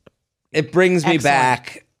is It brings me excellent.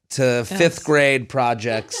 back to fifth grade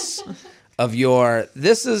projects of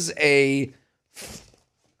this is a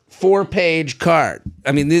 4-page card.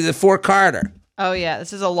 I mean, these are 4-carder. Oh, yeah.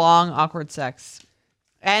 This is a long, awkward sex.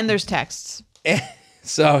 And there's texts.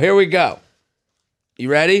 So here we go. You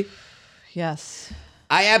ready? Yes.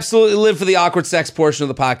 I absolutely live for the awkward sex portion of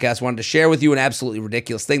the podcast. Wanted to share with you an absolutely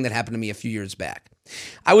ridiculous thing that happened to me a few years back.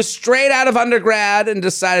 I was straight out of undergrad and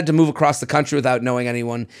decided to move across the country without knowing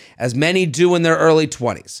anyone, as many do in their early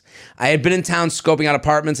 20s. I had been in town scoping out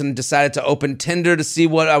apartments and decided to open Tinder to see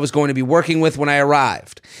what I was going to be working with when I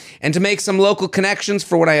arrived, and to make some local connections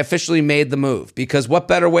for when I officially made the move. Because what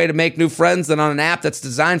better way to make new friends than on an app that's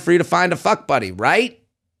designed for you to find a fuck buddy, right?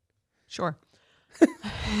 Sure.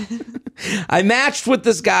 I matched with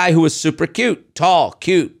this guy who was super cute, tall,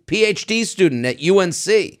 cute, PhD student at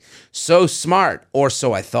UNC. So smart, or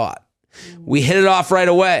so I thought. We hit it off right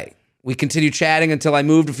away. We continued chatting until I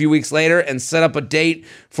moved a few weeks later and set up a date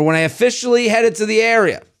for when I officially headed to the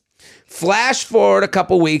area. Flash forward a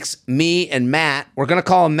couple weeks, me and Matt, we're going to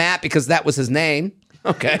call him Matt because that was his name.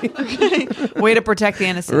 Okay. Way to protect the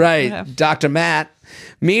innocent. Right. Yeah. Dr. Matt.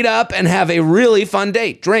 Meet up and have a really fun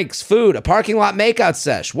date. Drinks, food, a parking lot makeout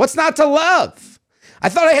sesh. What's not to love? I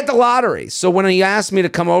thought I hit the lottery. So when he asked me to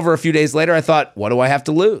come over a few days later, I thought, what do I have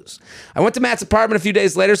to lose? I went to Matt's apartment a few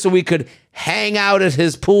days later so we could hang out at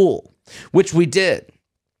his pool, which we did.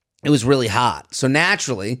 It was really hot. So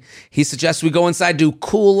naturally, he suggested we go inside to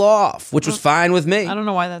cool off, which was fine with me. I don't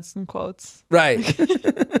know why that's in quotes. Right.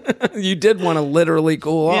 You did want to literally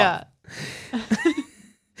cool off. Yeah.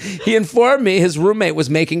 He informed me his roommate was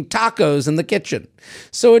making tacos in the kitchen,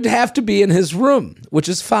 so it'd have to be in his room, which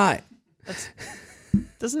is fine.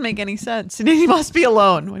 Doesn't make any sense. He must be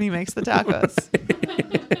alone when he makes the tacos.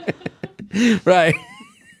 Right.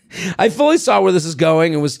 I fully saw where this is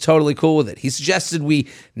going and was totally cool with it. He suggested we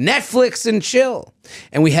Netflix and chill,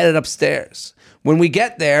 and we headed upstairs. When we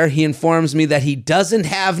get there, he informs me that he doesn't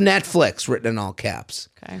have Netflix, written in all caps,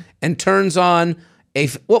 and turns on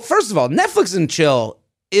well, first of all, Netflix and chill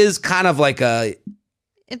is kind of like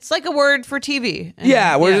it's like a word for TV.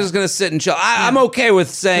 Yeah, we're just going to sit and chill. I'm okay with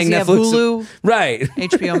saying Does Netflix. Have Hulu, right.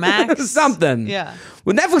 HBO Max. Something. Yeah.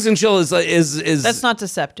 Well, Netflix and chill is That's not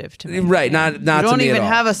deceptive to me. Right, not you to me at all. don't even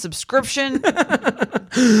have a subscription.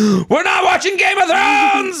 We're not watching Game of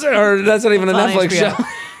Thrones! Or that's not even a Netflix show.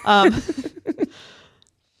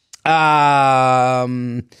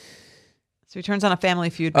 So he turns on a Family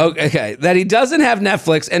Feud. Okay, that he doesn't have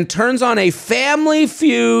Netflix and turns on a Family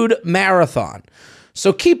Feud marathon.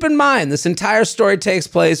 So keep in mind, this entire story takes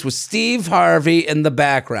place with Steve Harvey in the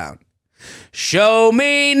background. Show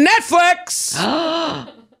me Netflix!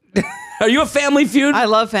 Are you a Family Feud? I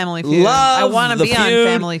love Family Feud. I want to be on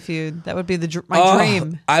Family Feud. That would be my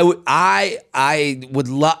dream. I would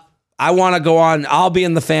love. I want to go on. I'll be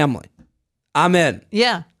in the family. I'm in.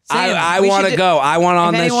 Yeah. I want to go. I want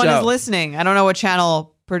on this show. If anyone is listening, I don't know what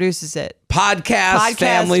channel produces it. Podcast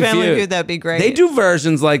Family Feud. That'd be great. They do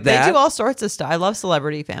versions like that. They do all sorts of stuff. I love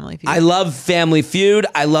Celebrity Family Feud. I love Family Feud.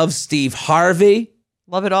 I love Steve Harvey.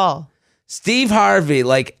 Love it all. Steve Harvey,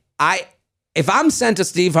 if I'm sent a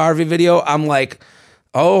Steve Harvey video, I'm like,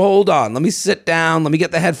 oh, hold on. Let me sit down. Let me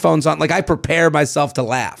get the headphones on. Like, I prepare myself to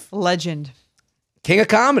laugh. Legend. King of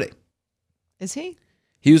comedy. Is he?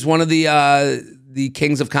 He was one of the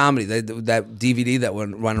Kings of Comedy, that DVD that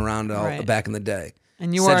went run around back in the day.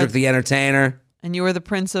 And you Cedric the Entertainer. And you were the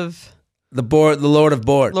Prince of the Lord of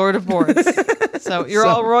Board. Lord of Boards. So you're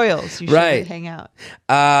all royals. You should hang out.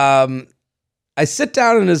 I sit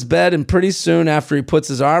down in his bed, and pretty soon after he puts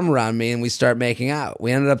his arm around me and we start making out,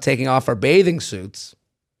 we ended up taking off our bathing suits.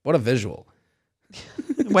 What a visual.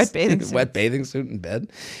 Wet bathing suit. Wet bathing suit in bed.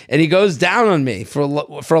 And he goes down on me for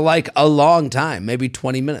like a long time, maybe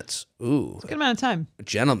 20 minutes. Ooh. It's a good amount of time.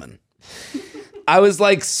 Gentlemen. I was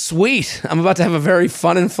like, sweet. I'm about to have a very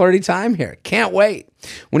fun and flirty time here. Can't wait.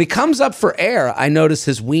 When he comes up for air, I notice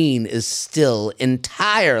his ween is still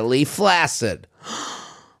entirely flaccid.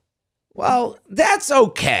 Well, that's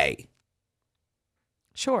okay.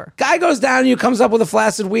 Sure. Guy goes down and you comes up with a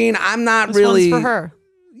flaccid ween. I'm not this really. One's for her.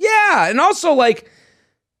 Yeah. And also,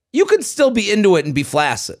 you could still be into it and be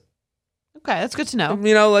flaccid. Okay, that's good to know.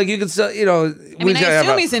 You could still, I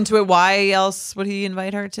assume he's into it. Why else would he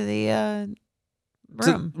invite her to the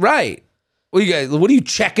room? Right. Well, you guys, what are you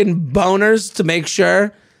checking boners to make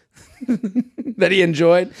sure that he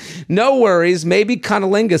enjoyed? No worries. Maybe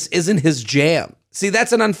cunnilingus isn't his jam. See,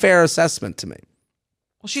 that's an unfair assessment to me.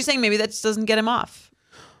 Well, she's saying maybe that just doesn't get him off.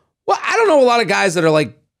 Well, I don't know a lot of guys that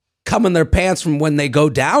are coming their pants from when they go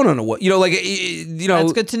down on a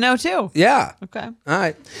That's good to know too. Yeah. Okay. All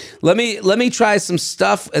right. Let me try some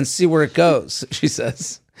stuff and see where it goes, she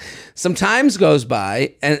says. Some time goes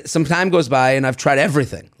by and I've tried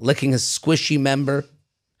everything. Licking his squishy member.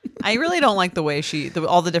 I really don't like the way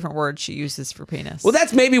all the different words she uses for penis. Well,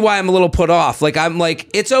 that's maybe why I'm a little put off. I'm like,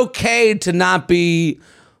 it's okay to not be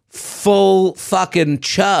full fucking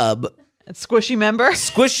chub. Squishy member?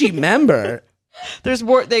 Squishy member. There's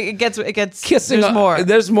more. It gets kissing. There's more.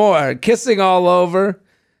 There's more. Kissing all over.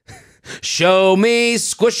 Show me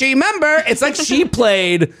squishy member. It's like she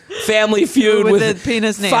played Family Feud with the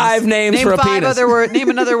penis names. 5 names for a penis. Name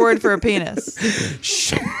another word for a penis.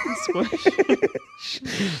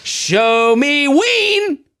 Show me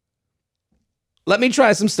ween. Let me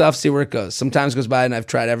try some stuff, see where it goes. Some time goes by and I've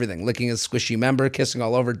tried everything. Licking his squishy member, kissing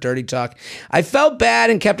all over, dirty talk. I felt bad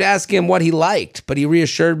and kept asking him what he liked, but he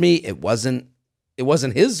reassured me it wasn't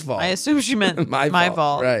his fault. I assume she meant my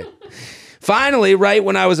fault. Right. Finally, right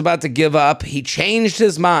when I was about to give up, he changed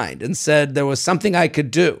his mind and said there was something I could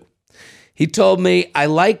do. He told me, I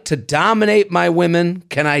like to dominate my women.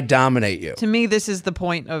 Can I dominate you? To me, this is the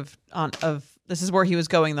point of this is where he was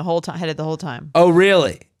going headed the whole time. Oh,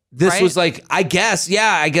 really? This right? was I guess. You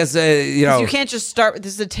can't just start.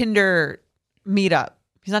 This is a Tinder meetup.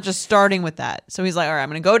 He's not just starting with that. So he's like, all right, I'm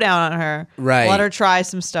going to go down on her. Right. Let her try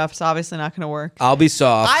some stuff. It's obviously not going to work. I'll be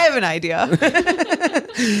soft. I have an idea.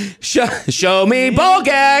 Show me ball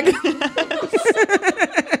gag.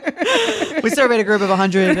 We surveyed a group of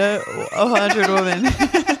 100 women.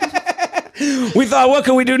 We thought, what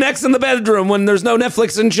can we do next in the bedroom when there's no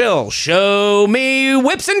Netflix and chill? Show me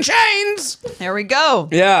whips and chains. There we go.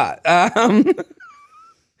 Yeah.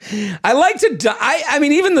 I like to, I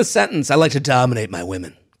mean, even the sentence, I like to dominate my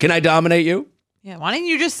women. Can I dominate you? Yeah, why didn't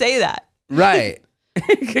you just say that? Right.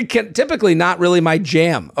 Typically not really my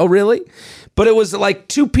jam. Oh, really? But it was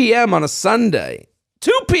 2 p.m. on a Sunday.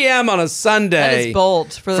 2 p.m. on a Sunday. That is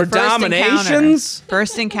bold for the for first dominations. Encounter.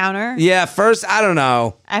 First encounter. Yeah, first. I don't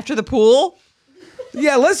know. After the pool.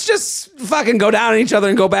 Yeah, let's just fucking go down on each other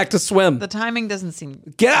and go back to swim. The timing doesn't seem.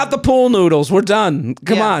 Get out the pool noodles. We're done.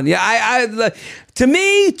 Come on. Yeah, I to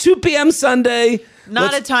me, 2 p.m. Sunday.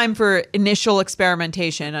 Not a time for initial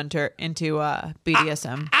experimentation into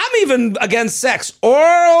BDSM. I'm even against sex.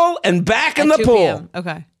 Oral and back in the 2 pool. PM.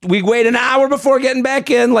 Okay. We wait an hour before getting back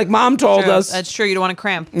in, like Mom told True. us. That's true. You don't want to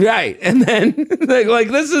cramp. Right. And then, like,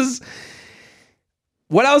 this is...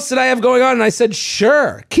 What else did I have going on? And I said,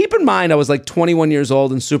 sure. Keep in mind, I was like 21 years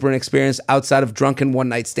old and super inexperienced outside of drunken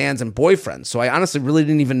one-night stands and boyfriends. So I honestly really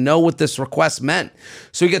didn't even know what this request meant.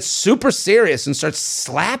 So he gets super serious and starts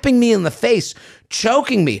slapping me in the face,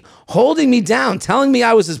 choking me, holding me down, telling me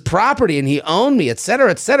I was his property and he owned me,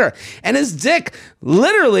 etc., etc. And his dick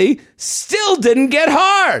literally still didn't get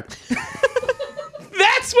hard.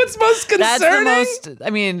 That's what's most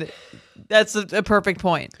concerning. That's a perfect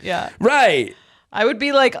point. Yeah. Right. I would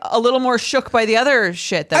be like a little more shook by the other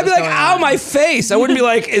shit that I'd be like, ow, my face. I wouldn't be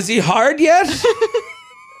like, is he hard yet?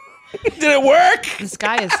 Did it work? This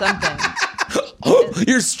guy is something.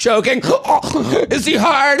 You're choking. Is he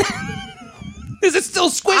hard? Is it still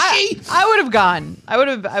squishy? I would have gone. I would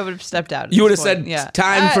have stepped out. You would have said,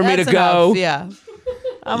 time for me to go. Enough.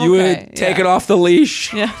 Yeah. You would have taken off the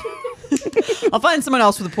leash. Yeah. I'll find someone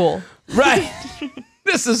else with a pool. Right.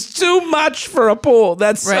 This is too much for a pool.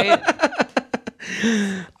 That's right.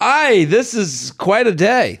 This is quite a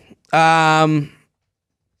day.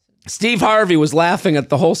 Steve Harvey was laughing at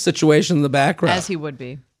the whole situation in the background. As he would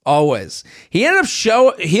be. Always. He ended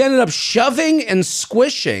up shoving and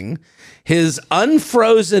squishing his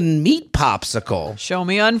unfrozen meat popsicle. Show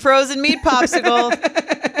me unfrozen meat popsicle.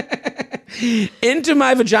 Into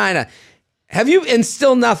my vagina. And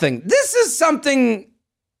still nothing. This is something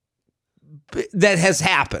that has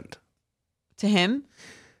happened. To him?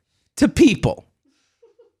 To people.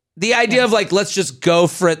 The idea of like, let's just go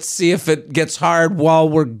for it, see if it gets hard while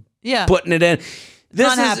we're putting it in.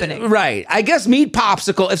 This not happening. Right. I guess meat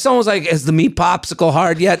popsicle, if someone was like, is the meat popsicle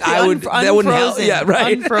hard yet? That wouldn't help. Yeah,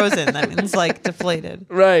 right. Unfrozen. That means like deflated.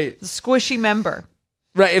 Right. The squishy member.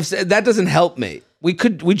 Right. If that doesn't help me. We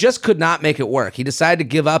just could not make it work. He decided to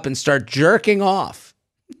give up and start jerking off.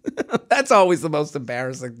 That's always the most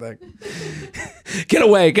embarrassing thing. Get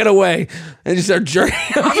away. And you start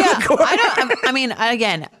jerking off.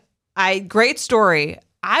 Yeah. Great story.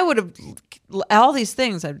 I would have, all these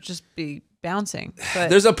things, I'd just be bouncing. But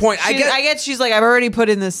there's a point. I get she's like, I've already put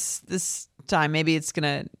in this time. Maybe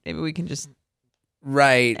we can just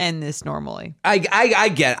end this normally. I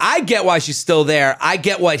get why she's still there. I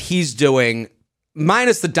get what he's doing.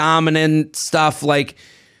 Minus the dominant stuff, like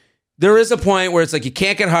there is a point where it's like you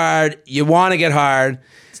can't get hard, you want to get hard.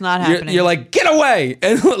 It's not happening. You're like, get away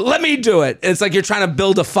and let me do it. It's like you're trying to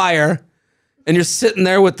build a fire and you're sitting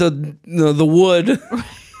there with the wood,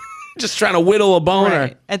 just trying to whittle a boner.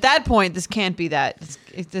 Right. At that point, this can't be that.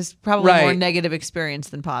 There's probably more negative experience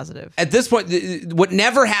than positive. At this point, what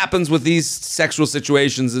never happens with these sexual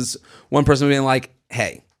situations is one person being like,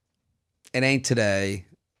 hey, it ain't today.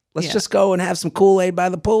 Let's just go and have some Kool-Aid by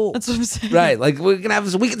the pool. That's what I'm saying. Right. Like we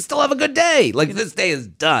can still have a good day. Like this day is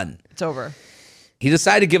done. It's over. He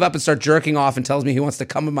decided to give up and start jerking off and tells me he wants to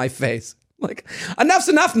come in my face. Like, enough's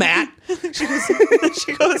enough, Matt. she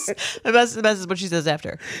goes, the best is what she says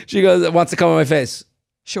after. She goes, wants to come in my face.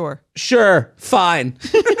 Sure, fine.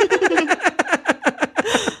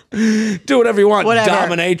 Do whatever you want, whatever.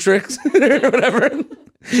 Dominatrix. Whatever.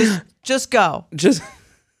 Just go.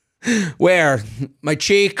 Where? My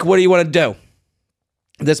cheek? What do you want to do?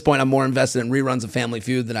 At this point, I'm more invested in reruns of Family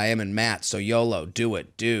Feud than I am in Matt, so YOLO, do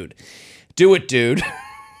it, dude. Do it, dude.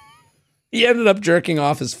 He ended up jerking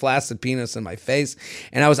off his flaccid penis in my face,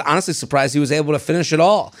 and I was honestly surprised he was able to finish it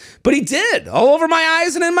all. But he did, all over my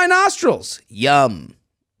eyes and in my nostrils. Yum.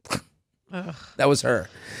 That was her.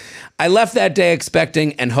 I left that day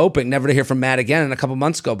expecting and hoping never to hear from Matt again, and a couple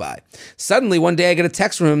months go by. Suddenly, one day I get a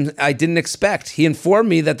text from him I didn't expect. He informed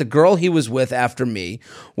me that the girl he was with after me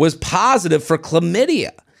was positive for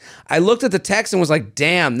chlamydia. I looked at the text and was like,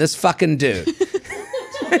 damn, this fucking dude.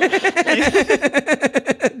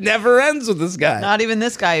 Never ends with this guy. Not even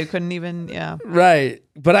this guy who couldn't even, Right.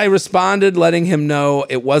 But I responded letting him know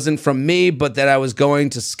it wasn't from me, but that I was going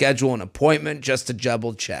to schedule an appointment just to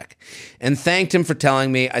double check. And thanked him for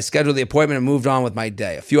telling me. I scheduled the appointment and moved on with my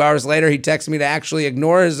day. A few hours later, he texted me to actually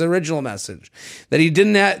ignore his original message. That she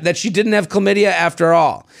didn't have chlamydia after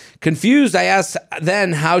all. Confused, I asked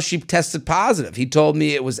then how she tested positive. He told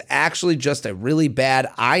me it was actually just a really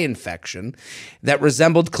bad eye infection that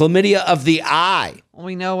resembled chlamydia of the eye. Well,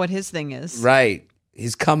 we know what his thing is. Right.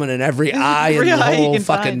 He's coming in every eye in the whole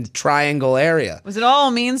fucking triangle area. Was it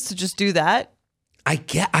all means to just do that? I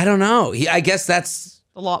don't know. I guess that's...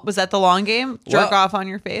 Was that the long game? Jerk off on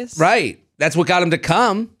your face? Right. That's what got him to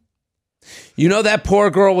come. You know, that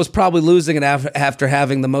poor girl was probably losing it after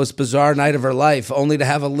having the most bizarre night of her life, only to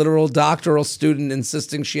have a literal doctoral student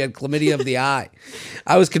insisting she had chlamydia of the eye.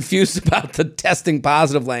 I was confused about the testing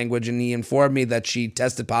positive language, and he informed me that she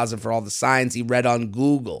tested positive for all the signs he read on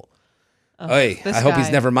Google. I hope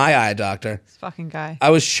he's never my eye doctor. This fucking guy. I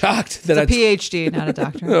was shocked that it's a PhD, not a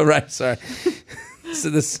doctor. Oh, right, sorry.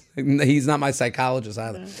 He's not my psychologist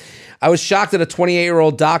either. I was shocked that a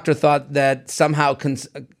 28-year-old doctor thought that somehow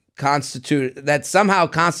constituted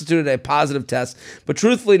a positive test, but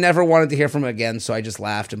truthfully never wanted to hear from him again, so I just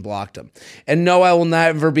laughed and blocked him. And no, I will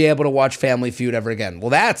never be able to watch Family Feud ever again. Well,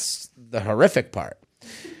 that's the horrific part.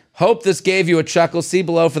 Hope this gave you a chuckle. See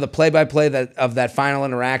below for the play-by-play of that final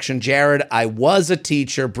interaction. Jared, I was a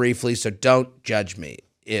teacher briefly, so don't judge me.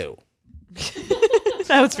 Ew.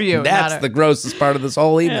 That was for you. That's the grossest part of this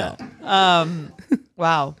whole email. Yeah.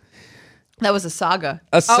 Wow. That was a saga.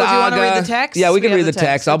 A saga. Oh, do you want to read the text? Yeah, we can read the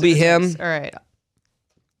text. I'll be him. All right.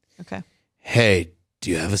 Okay. Hey,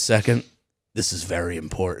 do you have a second? This is very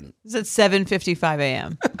important. It's at 7:55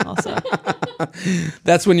 a.m. also.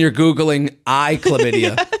 That's when you're Googling eye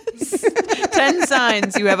chlamydia. Yes. 10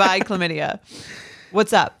 signs you have eye chlamydia.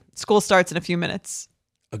 What's up? School starts in a few minutes.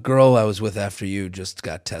 A girl I was with after you just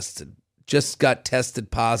got tested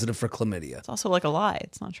positive for chlamydia. It's also like a lie.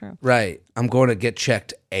 It's not true. Right. I'm going to get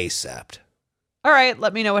checked ASAP. All right.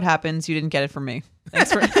 Let me know what happens. You didn't get it from me.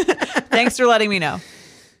 Thanks for letting me know.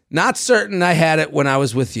 Not certain I had it when I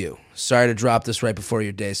was with you. Sorry to drop this right before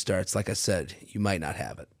your day starts. Like I said, you might not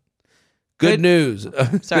have it. Good news.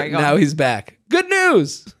 Sorry, go now on. He's back. Good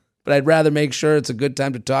news. But I'd rather make sure it's a good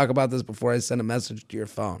time to talk about this before I send a message to your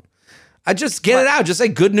phone. I just get it out. Just say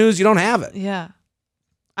good news. You don't have it. Yeah.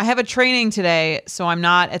 I have a training today, so I'm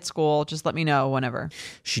not at school. Just let me know whenever.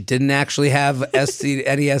 She didn't actually have any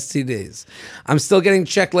STDs. I'm still getting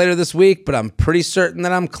checked later this week, but I'm pretty certain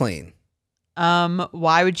that I'm clean.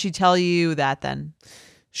 Why would she tell you that then?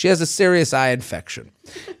 She has a serious eye infection.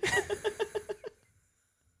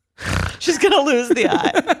 She's going to lose the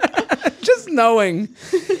eye. Just knowing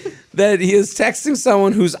that he is texting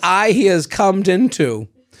someone whose eye he has cummed into,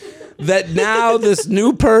 that now this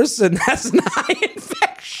new person has an eye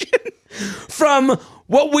infection from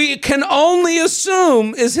what we can only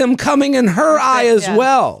assume is him coming in her eye as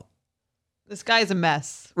well. This guy's a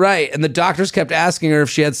mess. Right. And the doctors kept asking her if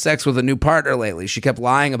she had sex with a new partner lately. She kept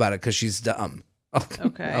lying about it because she's dumb.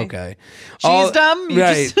 Okay. She's dumb?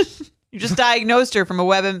 You just diagnosed her from a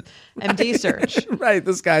WebMD search. Right.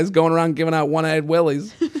 This guy's going around giving out one-eyed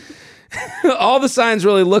willies. All the signs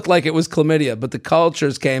really looked like it was chlamydia, but the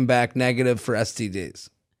cultures came back negative for STDs.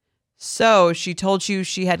 So she told you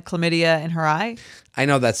she had chlamydia in her eye? I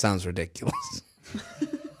know that sounds ridiculous.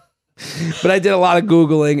 But I did a lot of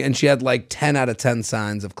Googling, and she had like 10 out of 10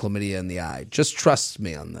 signs of chlamydia in the eye. Just trust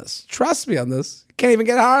me on this. Trust me on this. It can't even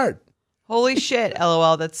get hard. Holy shit,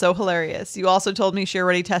 LOL, that's so hilarious. You also told me she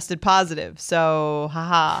already tested positive, so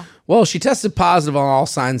haha. Well, she tested positive on all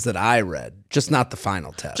signs that I read, just not the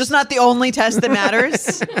final test. Just not the only test that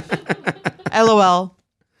matters? LOL.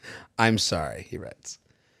 I'm sorry, he writes.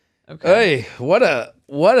 Okay. Hey, what a...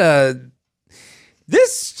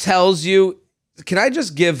 This tells you... Can I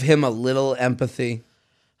just give him a little empathy?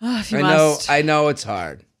 If you must. I know it's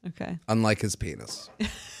hard. Okay. Unlike his penis.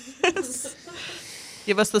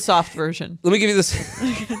 Give us the soft version. Let me give you this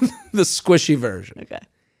the squishy version. Okay.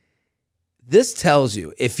 This tells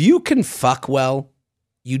you if you can fuck well,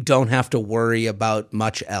 you don't have to worry about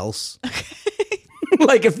much else. Okay.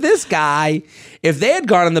 Like if they had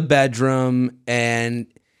gone in the bedroom and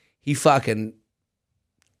he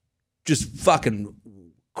just fucking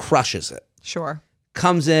crushes it. Sure.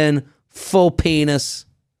 Comes in, full penis,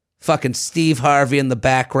 fucking Steve Harvey in the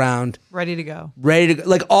background. Ready to go.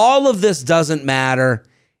 Like all of this doesn't matter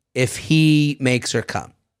if he makes her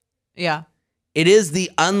come. Yeah. It is the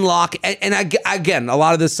unlock. And again, a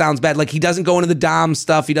lot of this sounds bad. Like he doesn't go into the dom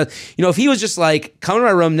stuff. He does. You know, if he was just like, come to my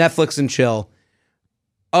room, Netflix and chill.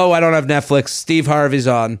 Oh, I don't have Netflix. Steve Harvey's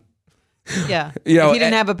on. Yeah. You know, if he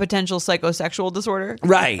didn't have a potential psychosexual disorder.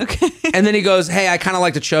 Right. Okay. And then he goes, hey, I kind of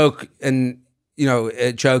like to choke and,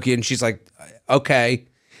 choke you. And she's like, okay.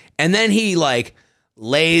 And then he like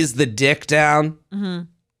lays the dick down. Mm-hmm.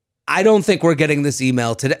 I don't think we're getting this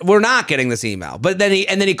email today. We're not getting this email. But then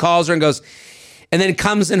he calls her and goes, and then it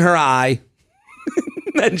comes in her eye.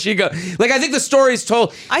 Then she goes, like, I think the story's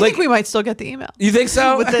told. I think we might still get the email. You think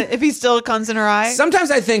so? If he still comes in her eye?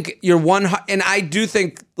 Sometimes I think and I do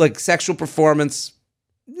think like sexual performance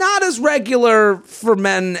not as regular for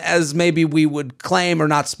men as maybe we would claim or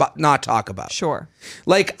not talk about. Sure.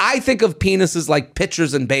 Like, I think of penises like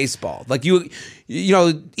pitchers in baseball. Like, you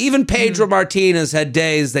know, even Pedro Martinez had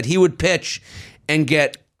days that he would pitch and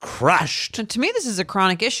get crushed. To me, this is a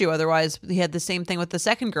chronic issue. Otherwise, he had the same thing with the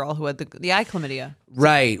second girl who had the eye chlamydia.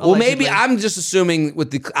 Right. Allegedly. Well, maybe I'm just assuming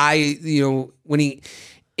with the eye, you know, when he...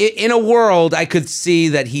 In a world, I could see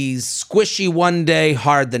that he's squishy one day,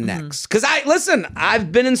 hard the next. Because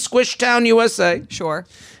I've been in Squish Town, USA. Sure.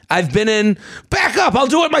 I've been in, back up, I'll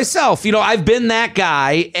do it myself. You know, I've been that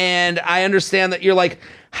guy, and I understand that you're like,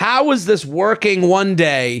 how is this working one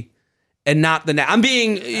day and not the next? I'm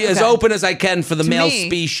being as open as I can for the male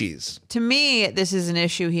species. To me, this is an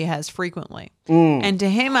issue he has frequently. And to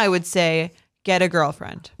him, I would say, get a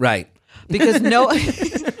girlfriend. Right. Because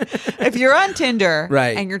if you're on Tinder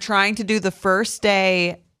and you're trying to do the first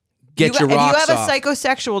day, if you have a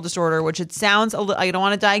psychosexual disorder, which it sounds I don't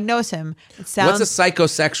want to diagnose him. It sounds what's a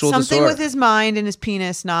psychosexual disorder? Something with his mind and his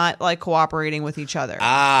penis not like cooperating with each other.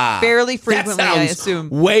 Fairly frequently, that I assume.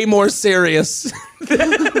 Way more serious.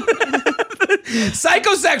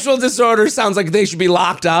 Psychosexual disorder sounds like they should be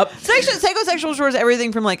locked up. Psychosexual disorder is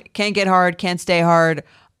everything from like can't get hard, can't stay hard,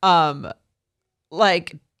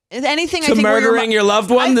 like anything to murdering your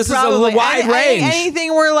loved one. This is a wide range.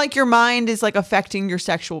 Anything where like your mind is like affecting your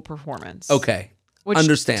sexual performance. Okay, which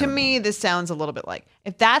understandable. To me, this sounds a little bit like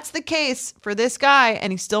if that's the case for this guy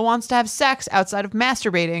and he still wants to have sex outside of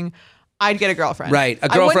masturbating, I'd get a girlfriend. Right, a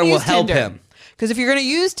girlfriend will help him. Because if you're going to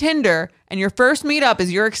use Tinder and your first meetup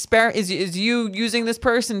is is you using this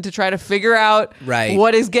person to try to figure out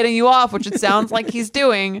what is getting you off, which it sounds like he's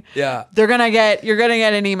doing. Yeah, you're gonna get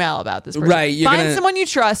an email about this person. Right, find someone you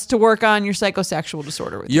trust to work on your psychosexual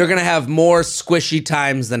disorder with. You're gonna have more squishy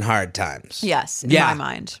times than hard times. Yes, in my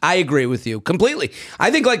mind, I agree with you completely. I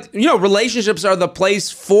think relationships are the place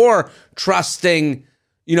for trusting.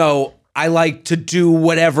 I like to do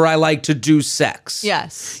whatever I like to do sex.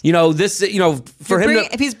 Yes. For him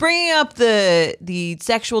if he's bringing up the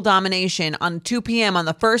sexual domination on 2 p.m. on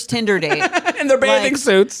the first Tinder date. In their bathing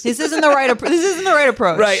suits. This isn't the right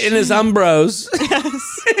approach. Right, in his Umbros.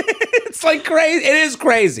 Yes. It's like crazy. It is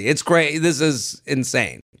crazy. It's crazy. This is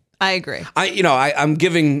insane. I agree. I'm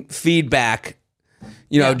giving feedback,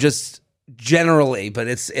 just generally, but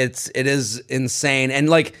it is insane. And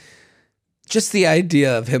like, just the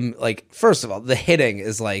idea of him, like, first of all, the hitting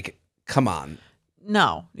is like, come on.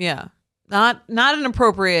 No, yeah. Not an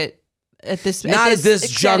appropriate at this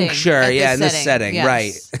juncture. In this setting, yes.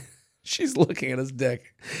 Right. She's looking at his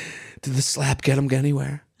dick. Did the slap get him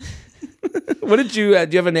anywhere? What did you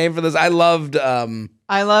do you have a name for this? I loved Maddie's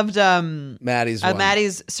one.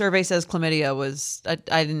 Maddie's survey says chlamydia was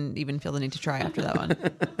I didn't even feel the need to try after that one.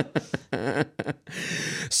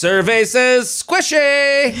 Survey says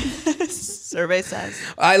squishy. Survey says.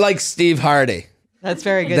 I like Steve Hardy. That's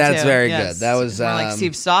very good. That's very good. That was more like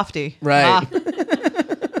Steve Softy. Right.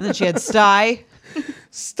 And then she had Sty.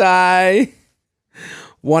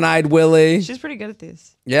 One-Eyed Willie. She's pretty good at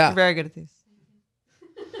these. Yeah. She's very good at these.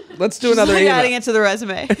 Let's do another email. Adding it to the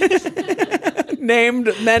resume.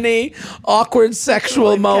 Named many awkward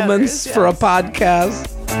sexual moments for a podcast.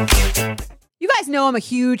 You guys know I'm a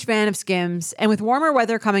huge fan of Skims, and with warmer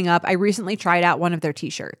weather coming up, I recently tried out one of their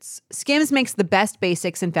t-shirts. Skims makes the best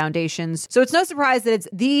basics and foundations, so it's no surprise that it's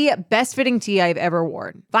the best fitting tee I've ever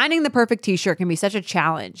worn. Finding the perfect t-shirt can be such a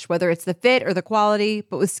challenge, whether it's the fit or the quality,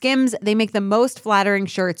 but with Skims, they make the most flattering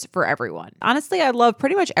shirts for everyone. Honestly, I love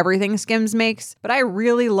pretty much everything Skims makes, but I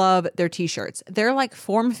really love their t-shirts. They're like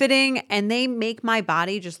form-fitting, and they make my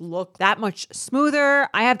body just look that much smoother.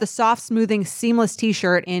 I have the soft, smoothing, seamless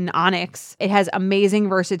t-shirt in Onyx. It has amazing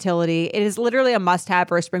versatility. It is literally a must-have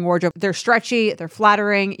for a spring wardrobe. They're stretchy, they're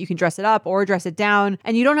flattering, you can dress it up or dress it down,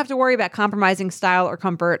 and you don't have to worry about compromising style or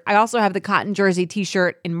comfort. I also have the cotton jersey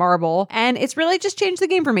t-shirt in marble, and it's really just changed the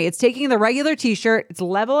game for me. It's taking the regular t-shirt, it's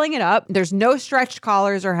leveling it up, there's no stretched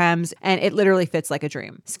collars or hems, and it literally fits like a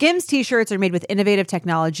dream. Skims t-shirts are made with innovative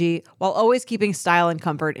technology while always keeping style and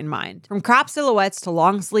comfort in mind. From crop silhouettes to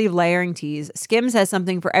long sleeve layering tees, Skims has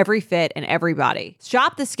something for every fit and every body.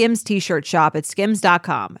 Shop the Skims t-shirt shop at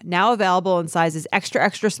skims.com, now available in sizes extra,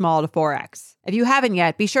 extra small to 4X. If you haven't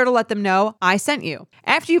yet, be sure to let them know I sent you.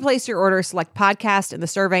 After you place your order, select podcast in the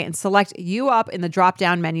survey and select You Up in the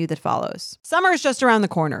drop-down menu that follows. Summer is just around the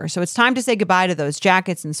corner, so it's time to say goodbye to those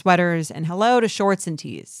jackets and sweaters and hello to shorts and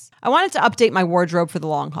tees. I wanted to update my wardrobe for the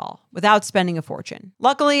long haul. without spending a fortune.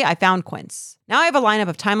 Luckily, I found Quince. Now I have a lineup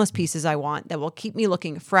of timeless pieces I want that will keep me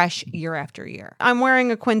looking fresh year after year. I'm wearing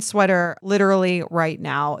a Quince sweater literally right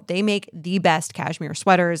now. They make the best cashmere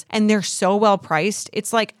sweaters, and they're so well priced.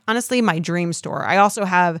 It's like, honestly, my dream store. I also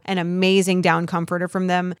have an amazing down comforter from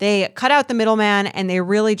them. They cut out the middleman, and they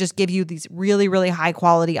really just give you these really, really high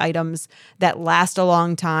quality items that last a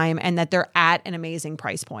long time and that they're at an amazing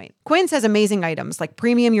price point. Quince has amazing items like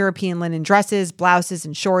premium European linen dresses, blouses,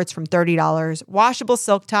 and shorts from $30, washable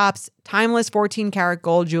silk tops, timeless 14-karat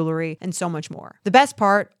gold jewelry, and so much more. The best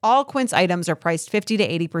part, all Quince items are priced 50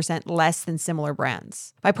 to 80% less than similar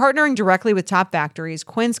brands. By partnering directly with top factories,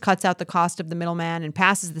 Quince cuts out the cost of the middleman and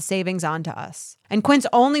passes the savings on to us. And Quince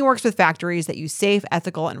only works with factories that use safe,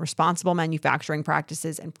 ethical, and responsible manufacturing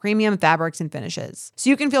practices and premium fabrics and finishes, so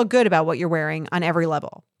you can feel good about what you're wearing on every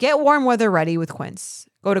level. Get warm weather ready with Quince.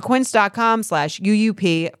 Go to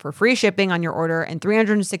quince.com/UUP for free shipping on your order and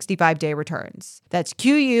 365-day returns. That's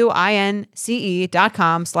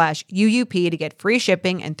QUINCE.com/UUP to get free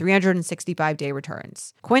shipping and 365-day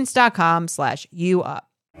returns. Quince.com/UUP.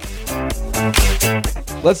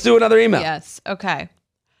 Let's do another email. Yes. Okay.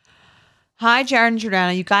 Hi, Jared and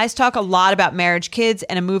Jordana. You guys talk a lot about marriage, kids,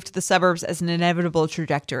 and a move to the suburbs as an inevitable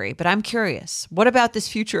trajectory. But I'm curious, what about this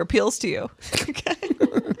future appeals to you? Okay.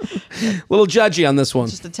 Little judgy on this one.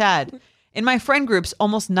 Just a tad. In my friend groups,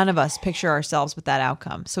 almost none of us picture ourselves with that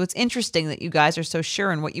outcome. So it's interesting that you guys are so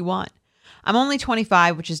sure in what you want. I'm only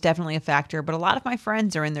 25, which is definitely a factor, but a lot of my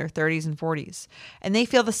friends are in their 30s and 40s, and they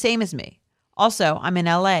feel the same as me. Also, I'm in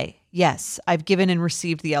LA. Yes, I've given and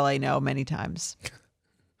received the LA no many times.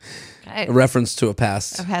 Okay. A reference to a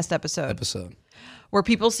past episode. Where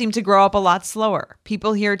people seem to grow up a lot slower.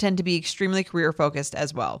 People here tend to be extremely career focused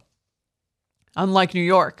as well. Unlike New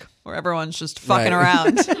York, where everyone's just fucking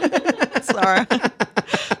around. It's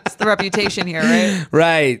the reputation here, right?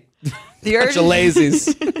 Right. The urge of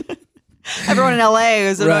lazies. Everyone in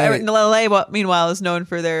LA meanwhile is known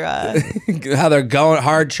for their how they're going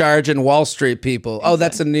hard charging Wall Street people. Oh,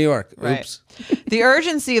 that's in New York. Oops. Right. The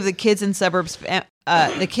urgency of the kids in suburb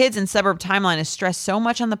timeline is stressed so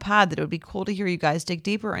much on the pod that it would be cool to hear you guys dig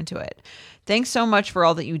deeper into it. Thanks so much for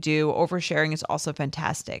all that you do. Oversharing is also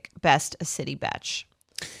fantastic. Best, a city batch.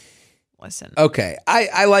 Listen. Okay.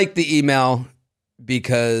 I like the email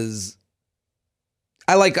because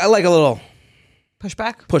I like a little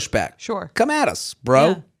pushback. Sure. Come at us, bro.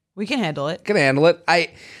 Yeah, we can handle it. I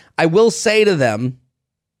will say to them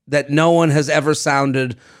that no one has ever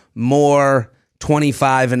sounded more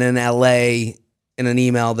 25 and in LA in an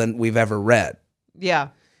email than we've ever read. Yeah.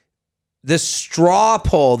 This straw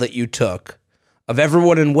poll that you took of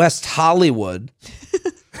everyone in West Hollywood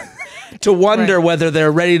to wonder whether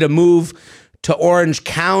they're ready to move to Orange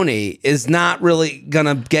County is not really going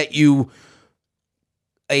to get you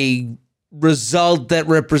a result that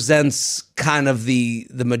represents kind of the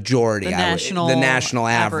majority, the national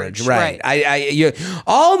average. Right.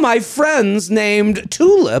 All my friends named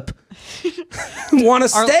Tulip want to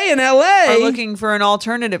stay in LA. Are looking for an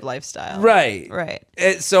alternative lifestyle. Right.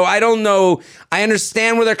 So I don't know. I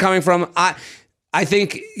understand where they're coming from. I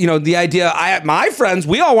think, the idea, my friends,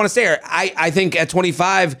 we all want to stay here. I think at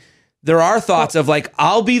 25, there are thoughts of like,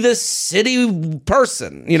 I'll be this city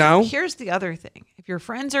person, Here's the other thing. If your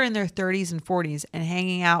friends are in their 30s and 40s and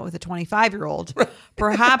hanging out with a 25-year-old,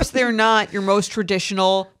 perhaps they're not your most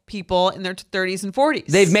traditional people in their 30s and 40s.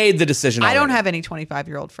 They've made the decision already. I don't have any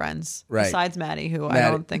 25-year-old friends besides Maddie, who I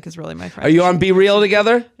don't think is really my friend. Are you on Be Real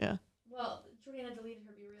together? Yeah. Well, Jordana deleted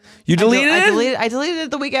her Be Real. You deleted it? I deleted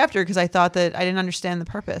it the week after because I thought that I didn't understand the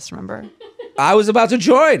purpose, remember? I was about to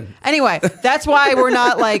join. Anyway, that's why we're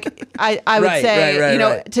not like, I would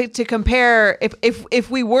say, to compare,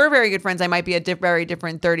 if we were very good friends, I might be a very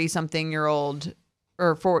different 30-something-year-old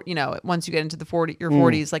or once you get into your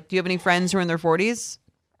 40s. Like, do you have any friends who are in their 40s?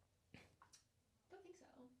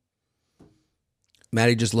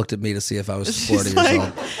 Maddie just looked at me to see if I was 40 years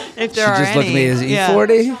old. If there are just looked at me, is he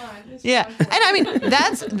 40? Yeah. And I mean,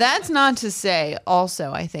 that's not to say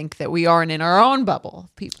also, I think that we aren't in our own bubble,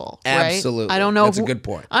 people. Right? Absolutely. I don't know. That's a good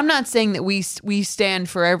point. I'm not saying that we stand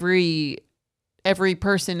for every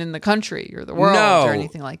person in the country or the world or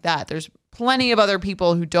anything like that. There's plenty of other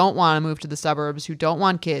people who don't want to move to the suburbs, who don't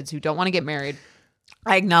want kids, who don't want to get married.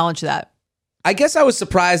 I acknowledge that. I guess I was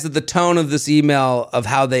surprised at the tone of this email of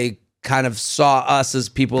how they kind of saw us as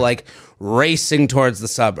people like racing towards the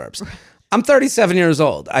suburbs. I'm 37 years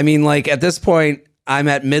old. I mean, like at this point, I'm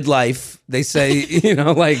at midlife. They say,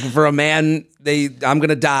 like for a man, I'm going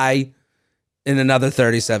to die in another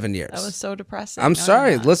 37 years. That was so depressing. I'm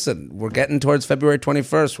sorry. Listen, we're getting towards February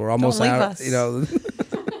 21st. We're almost Don't leave out. us.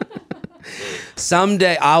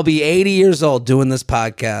 Someday I'll be 80 years old doing this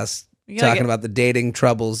podcast, talking get- about the dating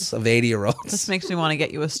troubles of 80-year-olds. This makes me want to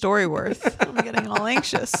get you a story worth. I'm getting all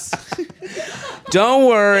anxious. Don't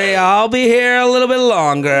worry, I'll be here a little bit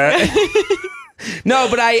longer. No,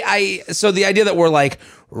 but so the idea that we're like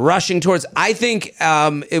rushing towards, I think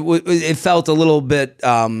it felt a little bit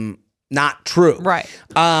not true. Right.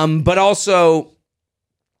 But also,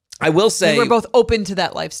 I will say we're both open to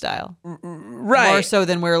that lifestyle. right. More so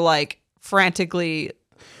than we're like frantically,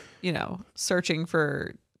 searching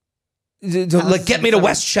for Like, get me to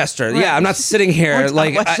Westchester. Right. Yeah, I'm not sitting here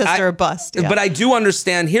like Westchester or bust. Yeah. But I do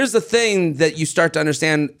understand. Here's the thing that you start to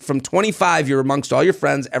understand from 25. You're amongst all your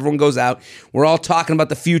friends. Everyone goes out. We're all talking about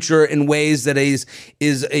the future in ways that is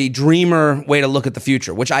a dreamer way to look at the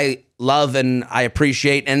future, which I love and I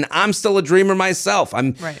appreciate. And I'm still a dreamer myself.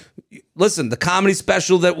 Listen, the comedy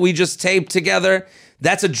special that we just taped together,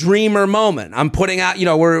 that's a dreamer moment. I'm putting out.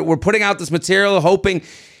 We're putting out this material, hoping.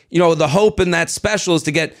 The hope in that special is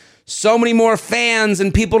to get so many more fans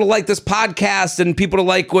and people to like this podcast and people to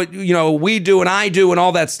like what we do and I do and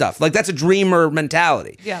all that stuff. Like, that's a dreamer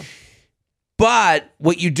mentality. Yeah. But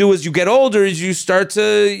what you do as you get older is you start to,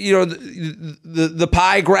 the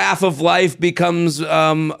pie graph of life becomes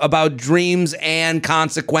about dreams and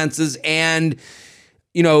consequences and,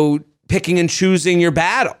 picking and choosing your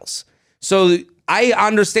battles. So I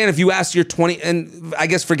understand if you ask your 20, and I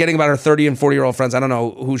guess forgetting about her 30 and 40-year-old friends, I don't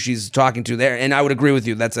know who she's talking to there. And I would agree with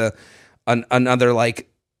you. That's another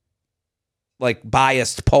like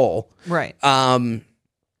biased poll. Right. When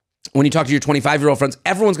you talk to your 25-year-old friends,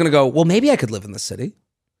 everyone's going to go, well, maybe I could live in the city.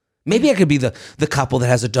 Maybe I could be the couple that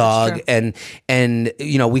has a dog and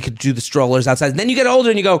we could do the strollers outside. And then you get older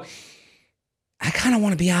and you go, I kind of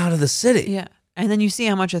want to be out of the city. Yeah. And then you see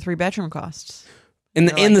how much a 3-bedroom costs. In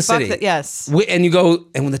the city. Yes. And you go,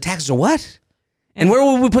 and when the taxes are what? And where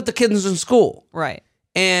will we put the kids in school? Right.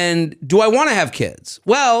 And do I want to have kids?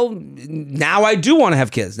 Well, now I do want to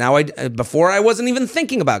have kids. Now before I wasn't even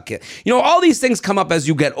thinking about kids. All these things come up as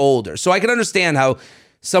you get older. So I can understand how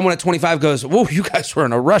someone at 25 goes, whoa, you guys were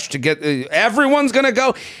in a rush to get, everyone's going to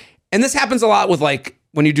go. And this happens a lot with like,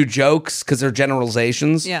 when you do jokes, because they're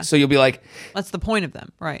generalizations. Yeah. So you'll be like, that's the point of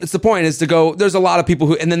them, right? It's the point is to go, there's a lot of people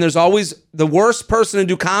who, and then there's always the worst person to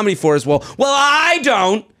do comedy for is, well, I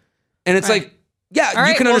don't. And it's like, yeah, All you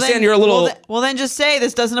right, can well understand then- you're a little. Well, then just say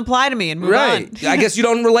this doesn't apply to me and move right. on. I guess you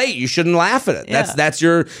don't relate. You shouldn't laugh at it. Yeah. That's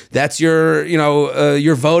your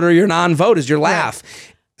your vote or your non-vote is your laugh.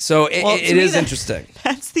 Right. So it is interesting.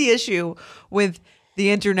 That's the issue with the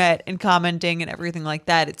internet and commenting and everything like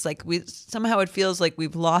that. It's like somehow it feels like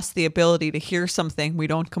we've lost the ability to hear something we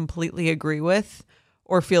don't completely agree with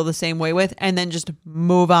or feel the same way with, and then just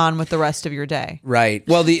move on with the rest of your day. Right.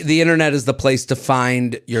 Well, the internet is the place to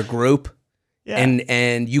find your group. Yeah.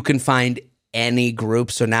 And you can find any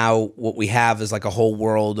group. So now what we have is like a whole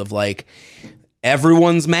world of like,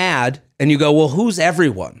 everyone's mad. And you go, well, who's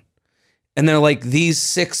everyone? And they're like, these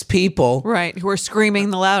 6 people. Right, who are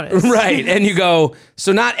screaming the loudest. Right. And you go,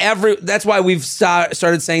 so not that's why we've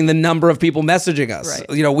started saying the number of people messaging us.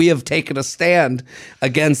 Right. We have taken a stand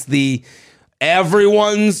against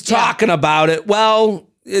everyone's talking about it. Well,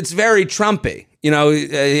 it's very Trumpy.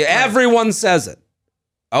 Everyone says it.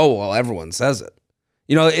 Oh, well, everyone says it.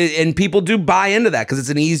 And people do buy into that because it's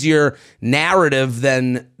an easier narrative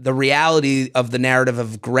than the reality of the narrative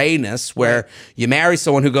of grayness where you marry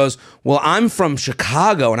someone who goes, well, I'm from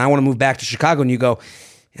Chicago and I want to move back to Chicago. And you go,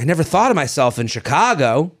 I never thought of myself in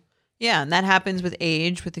Chicago. Yeah, and that happens with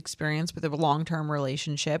age, with experience, with a long-term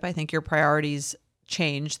relationship. I think your priorities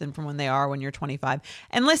change than from when they are when you're 25.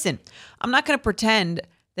 And listen, I'm not going to pretend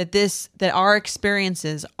that our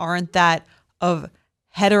experiences aren't that of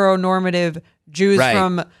heteronormative Jews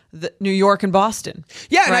from New York and Boston.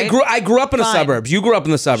 Yeah, and I grew up in the suburbs. You grew up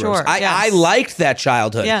in the suburbs. Sure, I liked that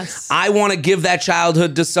childhood. Yes. I want to give that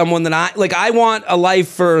childhood to someone that I want a life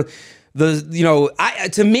for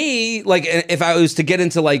to me, like if I was to get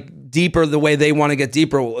into like deeper the way they want to get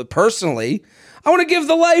deeper personally, I want to give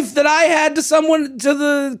the life that I had to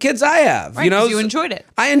the kids I have. Right, 'cause you enjoyed it.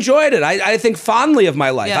 I enjoyed it. I think fondly of my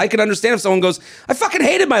life. Yeah. I can understand if someone goes, I fucking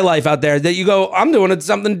hated my life out there. That you go, I'm doing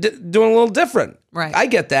doing a little different. Right. I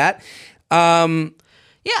get that. Yeah,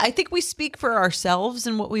 I think we speak for ourselves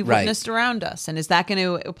and what we've witnessed around us. And is that going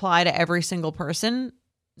to apply to every single person?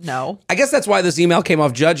 No. I guess that's why this email came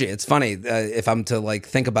off judgy. It's funny if I'm to like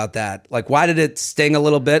think about that. Like, why did it sting a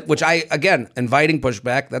little bit? Which inviting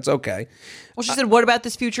pushback, that's okay. Well, she said, what about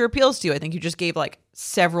this future appeals to you? I think you just gave like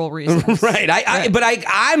several reasons. Right.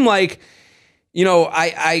 I'm like,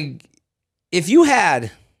 if you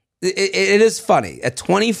had, it is funny. At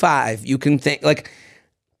 25, you can think like,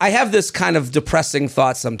 I have this kind of depressing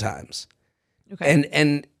thought sometimes. Okay.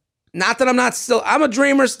 And not that I'm a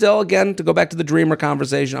dreamer still, again, to go back to the dreamer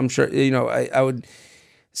conversation. I'm sure, I would,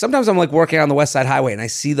 sometimes I'm like working on the West Side Highway and I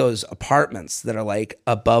see those apartments that are like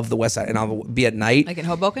above the West Side and I'll be at night. Like in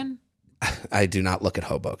Hoboken? I do not look at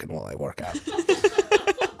Hoboken while I work out.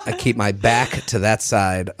 I keep my back to that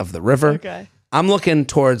side of the river. Okay. I'm looking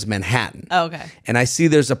towards Manhattan. Oh, okay. And I see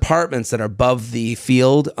there's apartments that are above the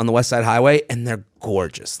field on the West Side Highway, and they're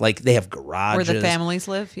gorgeous. Like, they have garages. Where the families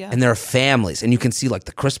live, yeah. And there are families, and you can see, like,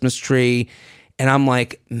 the Christmas tree. And I'm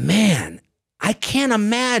like, man, I can't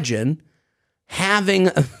imagine having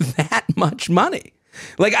that much money.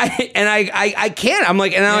 Like, I can't. I'm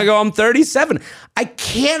like, and then I go, I'm 37. I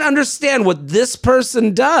can't understand what this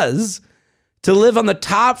person does to live on the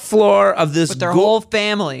top floor of this. With their whole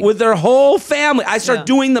family. With their whole family. I start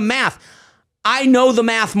doing the math. I know the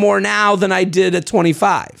math more now than I did at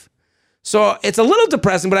 25. So it's a little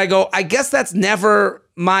depressing, but I go, I guess that's never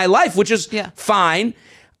my life, which is fine.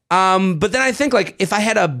 But then I think, like, if I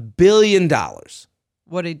had $1 billion,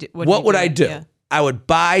 what would I do? Yeah. I would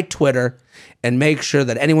buy Twitter and make sure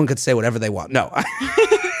that anyone could say whatever they want. No.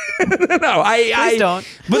 No, I don't.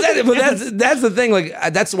 But that's the thing. Like,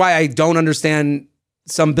 that's why I don't understand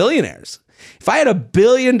some billionaires. If I had $1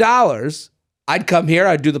 billion, I'd come here.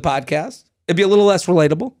 I'd do the podcast. It'd be a little less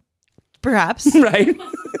relatable, perhaps. Right?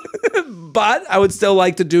 But I would still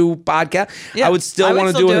like to do podcast. Yeah, I would still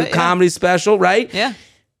want to do a comedy special, right? Yeah.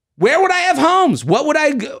 Where would I have homes? What would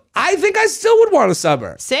I think I still would want a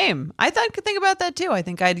suburb. Same. I could think about that too. I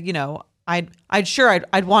think I'd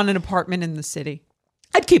want an apartment in the city.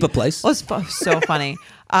 I'd keep a place. It was so funny.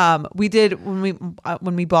 We did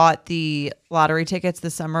when we bought the lottery tickets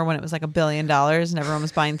this summer when it was like $1 billion and everyone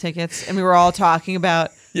was buying tickets and we were all talking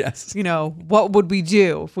about, yes, what would we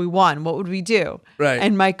do if we won? What would we do? Right.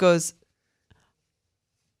 And Mike goes,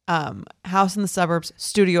 house in the suburbs,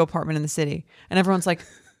 studio apartment in the city, and everyone's like,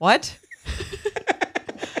 what?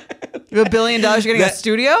 You have $1 billion, you're getting a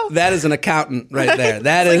studio? That is an accountant right there.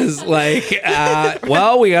 That is like,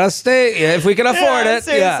 well, we gotta stay if we can afford it.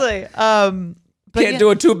 Seriously. Yeah. Can't do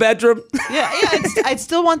a 2-bedroom. Yeah. I'd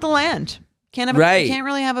still want the land. Can't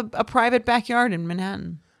really have a private backyard in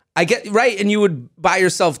Manhattan. I get right, and you would buy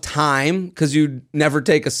yourself time because you'd never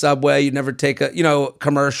take a subway, you'd never take a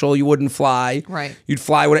commercial, you wouldn't fly. Right. You'd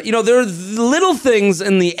fly. There are little things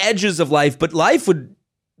in the edges of life, but life would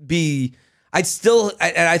be. And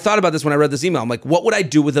I thought about this when I read this email. I'm like, what would I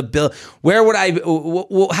do with $1 billion? Where would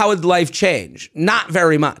how would life change? Not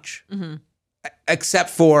very much, except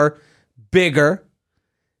for bigger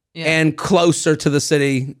and closer to the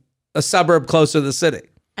city, a suburb closer to the city.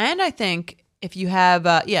 And I think if you have,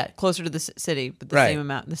 closer to the city, but the same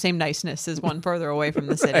amount, the same niceness as one further away from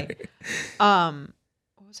the city. What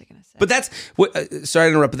was I going to say? But that's, sorry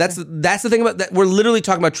to interrupt, but that's the thing about that. We're literally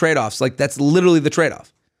talking about trade-offs. Like, that's literally the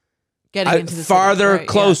trade-off. Getting into the farther, city.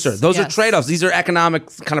 closer. Yes. Those are trade-offs. These are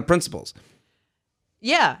economic kind of principles.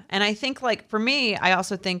 Yeah. And I think, like, for me, I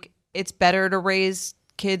also think it's better to raise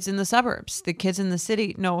kids in the suburbs. The kids in the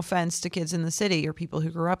city, no offense to kids in the city or people who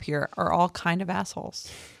grew up here, are all kind of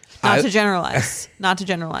assholes. Not to generalize.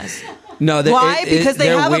 No, why? Because they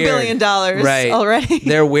have $1 billion already.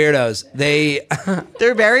 They're weirdos.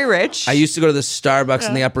 They're very rich. I used to go to the Starbucks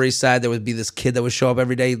on the Upper East Side. There would be this kid that would show up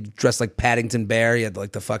every day dressed like Paddington Bear. He had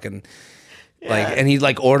like the fucking and he'd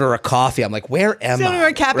like order a coffee. I'm like, where am I?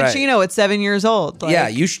 A cappuccino at 7 years old. Like, yeah,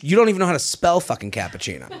 you don't even know how to spell fucking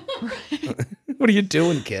cappuccino. What are you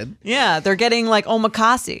doing, kid? Yeah, they're getting like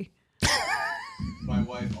omakase. My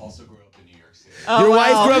wife also grew up in New York City. Your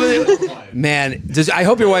wife grew up in... Man, I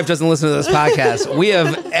hope your wife doesn't listen to this podcast. We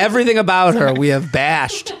have everything about her. We have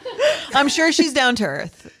bashed. I'm sure she's down to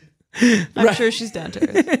earth. I'm sure she's down to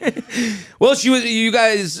earth. Well, you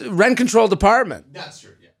guys rent-controlled apartment. That's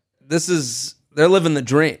true, yeah. They're living the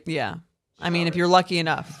dream. Yeah. I mean, if you're lucky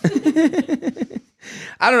enough.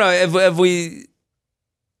 I don't know, if we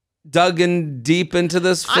dug in deep into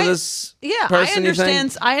this for this person, I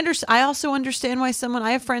understand. I also understand why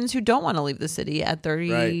I have friends who don't want to leave the city at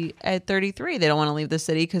 33. They don't want to leave the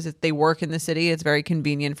city because if they work in the city, it's very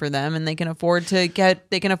convenient for them and they can afford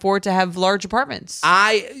to have large apartments.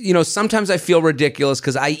 Sometimes I feel ridiculous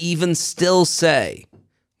because I even still say,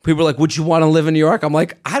 people are like, would you want to live in New York? I'm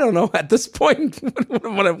like, I don't know at this point.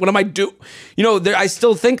 What am I do? I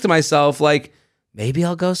still think to myself, like, maybe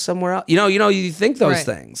I'll go somewhere else. You think those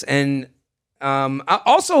things. And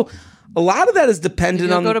also, a lot of that is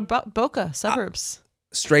dependent on... Go to Boca, suburbs.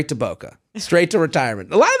 Straight to Boca. Straight to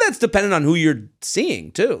retirement. A lot of that's dependent on who you're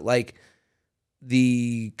seeing, too. Like,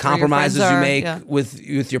 the compromises you make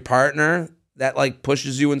with your partner, that, like,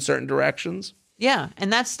 pushes you in certain directions. Yeah,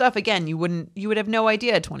 and that stuff again, you would have no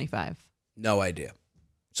idea at 25. No idea.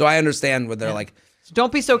 So I understand what they're like. So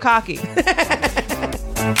don't be so cocky.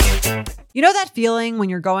 You know that feeling when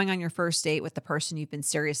you're going on your first date with the person you've been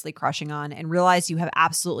seriously crushing on and realize you have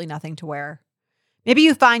absolutely nothing to wear? Maybe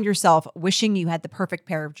you find yourself wishing you had the perfect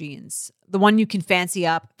pair of jeans, the one you can fancy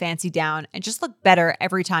up, fancy down, and just look better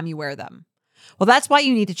every time you wear them. Well, that's why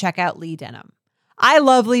you need to check out Lee Denim. I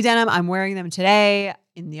love Lee Denim. I'm wearing them today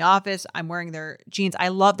in the office. I'm wearing their jeans.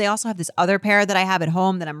 They also have this other pair that I have at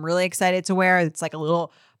home that I'm really excited to wear. It's like a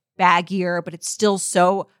little baggier, but it's still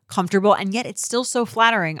so comfortable, and yet it's still so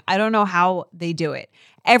flattering. I don't know how they do it.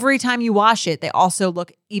 Every time you wash it, they also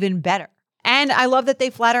look even better. And I love that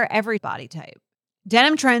they flatter every body type.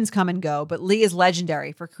 Denim trends come and go, but Lee is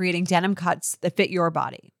legendary for creating denim cuts that fit your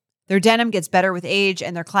body. Their denim gets better with age,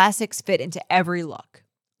 and their classics fit into every look.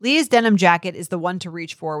 Lee's denim jacket is the one to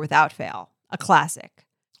reach for without fail, a classic.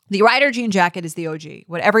 The Rider jean jacket is the OG,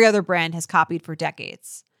 what every other brand has copied for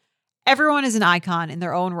decades. Everyone is an icon in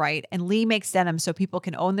their own right, and Lee makes denim so people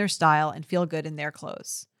can own their style and feel good in their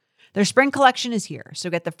clothes. Their spring collection is here, so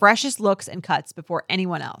get the freshest looks and cuts before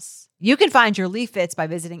anyone else. You can find your Lee fits by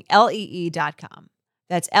visiting lee.com.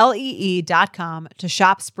 That's lee.com to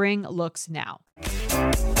shop spring looks now.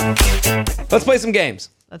 Let's play some games.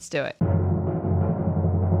 Let's do it.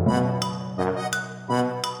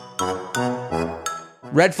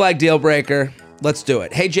 Red flag deal breaker. Let's do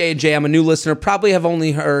it. Hey, J&J, I'm a new listener. Probably have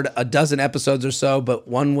only heard a dozen episodes or so, but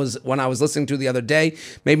one I was listening to the other day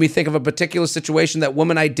made me think of a particular situation that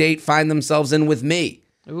women I date find themselves in with me.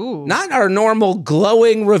 Ooh. Not our normal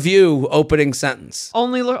glowing review opening sentence.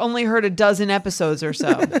 Only heard a dozen episodes or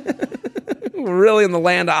so. We're really in the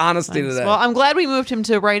land of honesty today. Well, I'm glad we moved him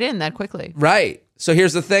to write in that quickly. Right. So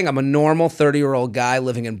here's the thing. I'm a normal 30-year-old guy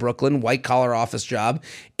living in Brooklyn, white-collar office job,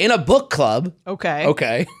 in a book club.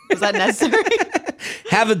 Okay. Is that necessary?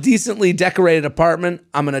 Have a decently decorated apartment.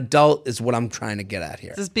 I'm an adult is what I'm trying to get at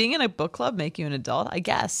here. Does being in a book club make you an adult? I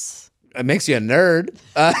guess. It makes you a nerd.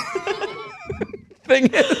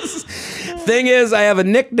 Thing is, I have a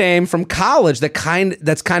nickname from college that's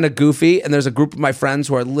kind of goofy, and there's a group of my friends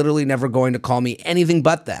who are literally never going to call me anything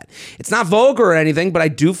but that. It's not vulgar or anything, but I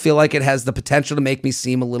do feel like it has the potential to make me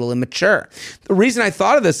seem a little immature. The reason I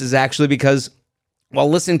thought of this is actually because while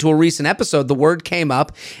listening to a recent episode, the word came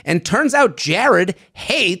up, and turns out Jared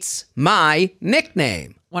hates my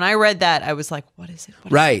nickname. When I read that, I was like, what is it?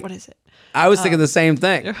 What is it? I was thinking the same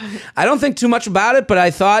thing. I don't think too much about it, but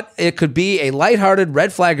I thought it could be a lighthearted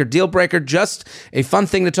red flag or deal breaker, just a fun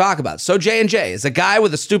thing to talk about. So J&J is a guy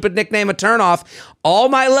with a stupid nickname, a turnoff. All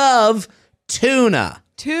my love, Tuna.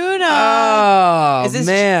 Oh,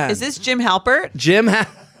 man. Is this Jim Halpert?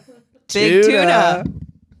 Big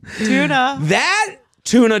Tuna. That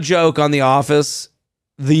Tuna joke on The Office,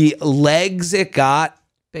 the legs it got.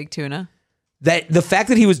 Big Tuna. That the fact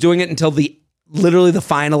that he was doing it until literally the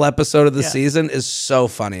final episode of the season is so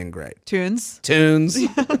funny and great. Tunes.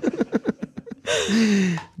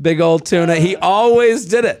 Big old Tuna. He always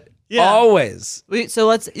did it. Yeah. Always.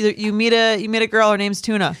 So you meet a girl, her name's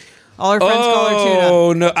Tuna. All her friends call her Tuna.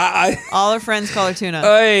 Oh no. All her friends call her Tuna.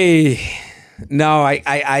 No,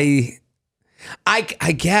 I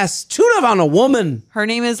guess Tuna on a woman. Her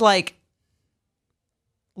name is like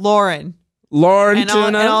Lauren. Tuna.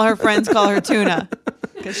 And all her friends call her Tuna.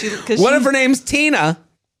 What if her name's Tina?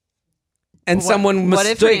 And someone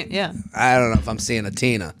mistake? Yeah. I don't know if I'm seeing a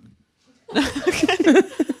Tina.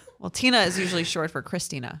 Well, Tina is usually short for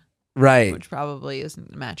Christina. Right. Which probably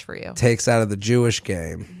isn't a match for you. Takes out of the Jewish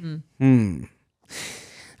game. Mm-hmm.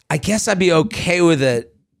 I guess I'd be okay with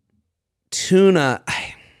it. Tuna.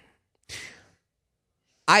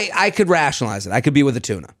 I could rationalize it. I could be with a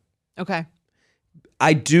Tuna. Okay.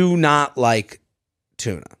 I do not like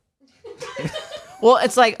Tuna. Well,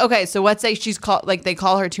 it's like, okay, so let's say they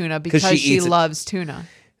call her Tuna because she loves tuna.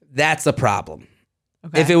 That's a problem.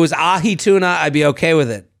 Okay. If it was ahi tuna, I'd be okay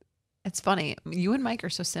with it. It's funny. You and Mike are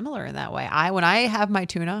so similar in that way. When I have my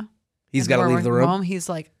tuna, he's got to leave the room. Home, he's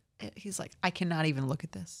like, I cannot even look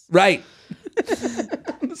at this. Right.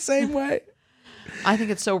 The same way. I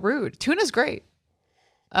think it's so rude. Tuna's great.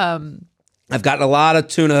 I've gotten a lot of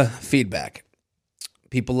tuna feedback.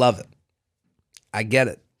 People love it. I get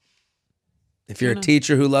it. If you're a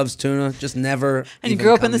teacher who loves tuna, just never. And you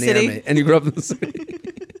grew up in the city. Me. And you grew up in the city.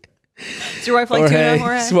 Does your wife like tuna,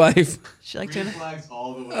 Jorge? His wife. She like tuna?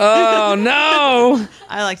 All the way. Oh no!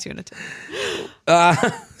 I like tuna too.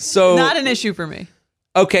 So not an issue for me.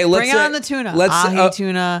 Okay, let's bring on the tuna. Ahi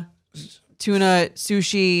tuna, tuna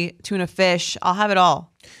sushi, tuna fish. I'll have it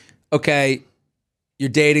all. Okay, you're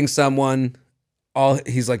dating someone.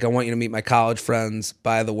 He's like, I want you to meet my college friends.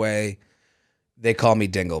 By the way, They call me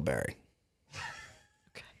Dingleberry.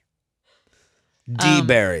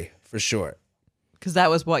 D-Berry for short. Because that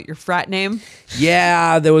was what, your frat name?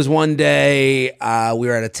 Yeah, there was one day we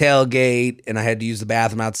were at a tailgate and I had to use the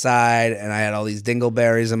bathroom outside and I had all these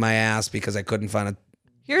dingleberries in my ass because I couldn't find a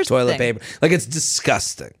toilet paper. Like, it's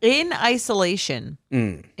disgusting. In isolation,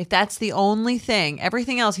 if that's the only thing,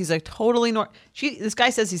 everything else, he's like totally this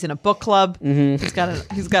guy says he's in a book club. Mm-hmm.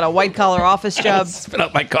 He's got a white collar office job. Spit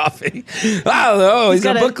out my coffee. Oh, he's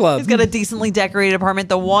in a book club. He's got a decently decorated apartment.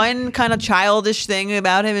 The one kind of childish thing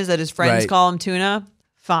about him is that his friends call him Tuna.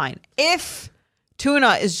 Fine. If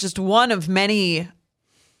Tuna is just one of many.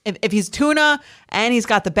 If he's Tuna and he's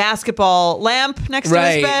got the basketball lamp next to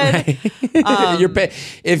his bed,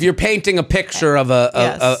 if you're painting a picture of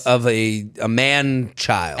a man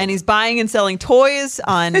child, and he's buying and selling toys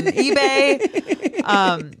on eBay,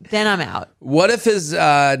 then I'm out. What if his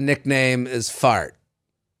nickname is Fart?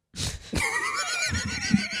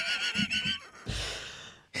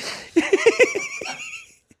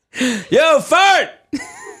 Yo, Fart!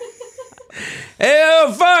 Hey,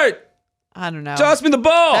 yo, Fart! I don't know. Toss me the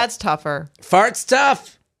ball. That's tougher. Fart's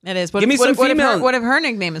tough. It is. Give me some female. What if her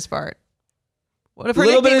nickname is Fart? What if her a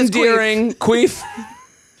little bit nickname endearing? Queef.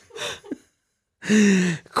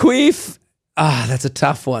 Queef. That's a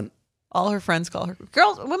tough one. All her friends call her.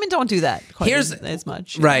 Women don't do that quite as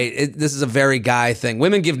much. Right. This is a very guy thing.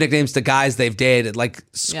 Women give nicknames to guys they've dated. Like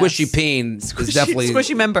Squishy Peen is definitely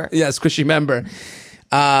Squishy Member. Yeah, Squishy Member.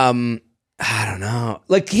 I don't know.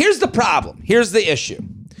 Like, here's the problem. Here's the issue.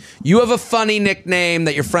 You have a funny nickname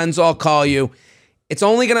that your friends all call you. It's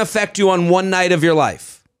only going to affect you on one night of your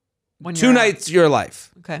life. 2 nights of your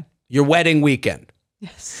life. Okay. Your wedding weekend.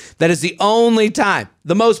 Yes. That is the only time,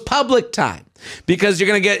 the most public time, because you're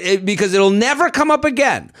going to get it, because it'll never come up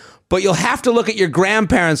again. But you'll have to look at your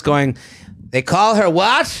grandparents going, they call her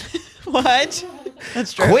what? What?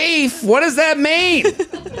 That's true. Queef. What does that mean?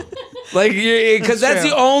 Like, because that's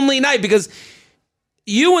the only night, because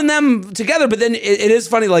you and them together, but then it is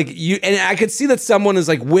funny, like, you, and I could see that someone is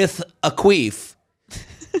like with a queef,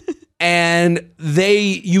 and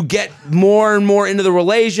you get more and more into the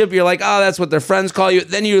relationship. You're like, oh, that's what their friends call you.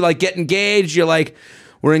 Then you like get engaged. You're like,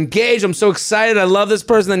 we're engaged. I'm so excited. I love this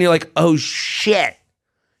person. Then you're like, oh shit.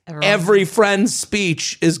 Every friend's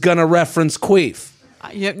speech is gonna reference queef.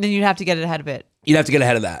 Then you'd have to get ahead of it. You'd have to get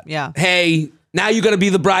ahead of that. Yeah. Hey, now you got to be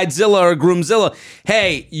the bridezilla or groomzilla.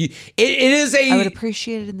 Hey, it is a... I would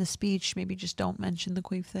appreciate it in the speech. Maybe just don't mention the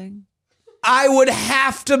queef thing. I would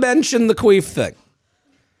have to mention the queef thing.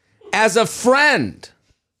 As a friend,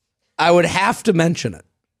 I would have to mention it.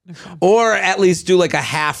 Okay. Or at least do like a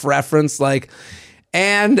half reference, like,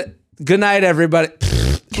 and good night, everybody.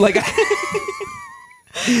 Like...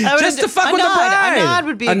 just to fuck with the bride. A nod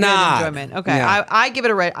would be a good enjoyment. Okay, yeah. I give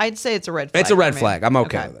it a red. I'd say it's a red flag. It's a red flag. I'm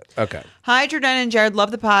okay with it. Okay. Hi, Jordan and Jared.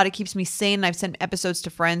 Love the pod. It keeps me sane, and I've sent episodes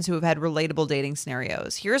to friends who have had relatable dating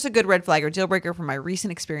scenarios. Here's a good red flag or deal breaker from my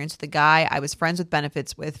recent experience with a guy I was friends with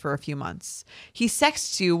benefits with for a few months. He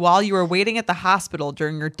sexts you while you are waiting at the hospital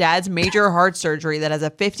during your dad's major heart surgery that has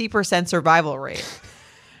a 50% survival rate.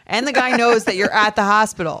 And the guy knows that you're at the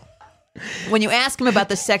hospital. When you ask him about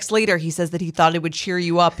the sex later, he says that he thought it would cheer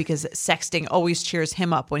you up because sexting always cheers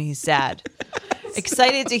him up when he's sad.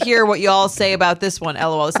 Excited to hear what you all say about this one.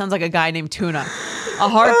 LOL. It sounds like a guy named Tuna. A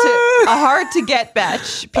hard to get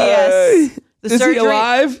batch. P.S. Is he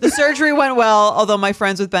alive? The surgery went well, although my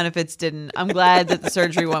friends with benefits didn't. I'm glad that the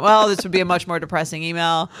surgery went well. This would be a much more depressing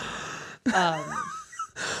email.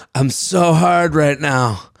 I'm so hard right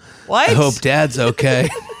now. What? I hope Dad's okay.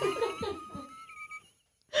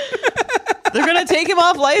 They're going to take him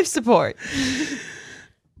off life support.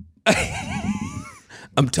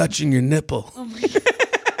 I'm touching your nipple. Oh my God.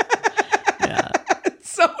 Yeah.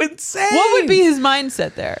 It's so insane. What would be his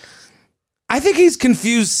mindset there? I think he's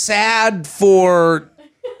confused, sad for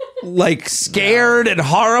like scared and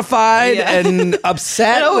horrified and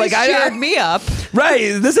upset. It always cheered me up.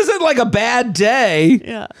 Right. This isn't like a bad day.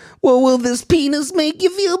 Yeah. Well, will this penis make you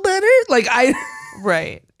feel better? Like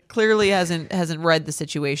Right. Clearly hasn't read the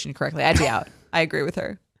situation correctly. I'd be out. I agree with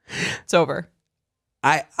her. It's over.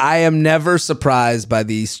 I am never surprised by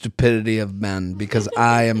the stupidity of men because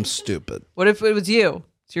I am stupid. What if it was you?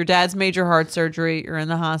 It's your dad's major heart surgery. You're in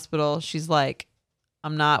the hospital. She's like,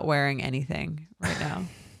 I'm not wearing anything right now.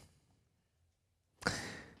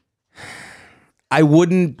 I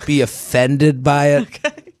wouldn't be offended by it.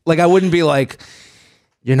 Okay. Like, I wouldn't be like,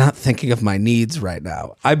 you're not thinking of my needs right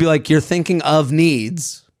now. I'd be like, you're thinking of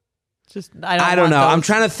needs. Just I don't know. Those. I'm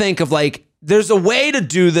trying to think of like, there's a way to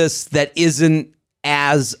do this that isn't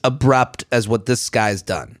as abrupt as what this guy's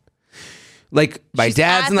done. Like, my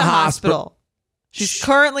dad's in the hospital. She's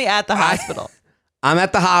currently at the hospital. I'm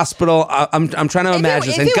at the hospital. I'm trying to imagine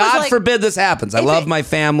this. And God forbid this happens. I love my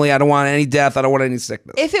family. I don't want any death. I don't want any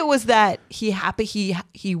sickness. If it was that he had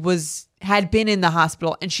been in the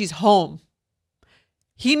hospital and she's home,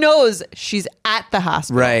 he knows she's at the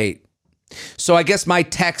hospital. Right. So I guess my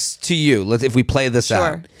text to you, if we play this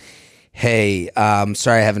out. Hey,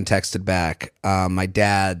 sorry I haven't texted back. My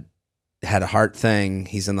dad had a heart thing.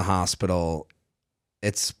 He's in the hospital.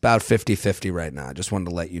 It's about 50-50 right now. I just wanted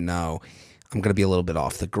to let you know. I'm going to be a little bit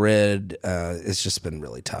off the grid. It's just been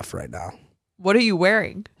really tough right now. What are you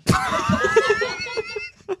wearing?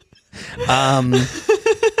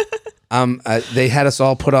 They had us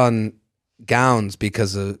all put on gowns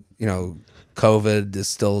because of, COVID is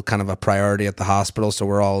still kind of a priority at the hospital. So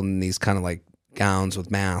we're all in these kind of like gowns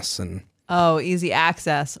with masks and. Oh, easy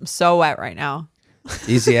access. I'm so wet right now.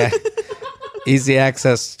 Easy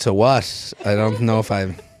access to what? I don't know if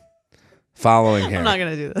I'm following here. I'm not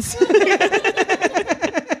going to do this.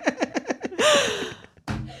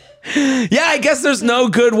 Yeah, I guess there's no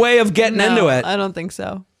good way of getting into it. I don't think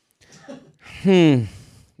so. Yeah,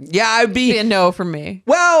 I'd be a no from me.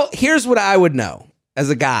 Well, here's what I would know as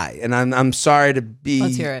a guy, and I'm sorry to be.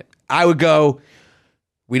 Let's hear it. I would go.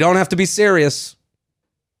 We don't have to be serious.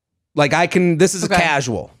 Like this is a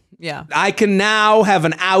casual. Yeah. I can now have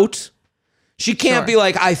an out. She can't be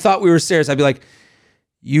like, I thought we were serious. I'd be like,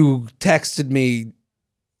 you texted me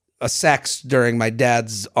a sex during my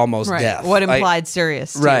dad's almost death. What implied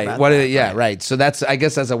serious? Right. Right. So I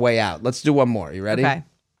guess that's a way out. Let's do one more. You ready? Okay.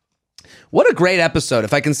 What a great episode.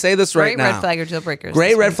 If I can say this right now. Great red flag or deal breakers.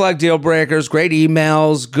 Great red flag deal breakers, great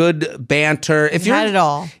emails, good banter. You've had it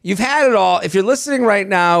all. You've had it all. If you're listening right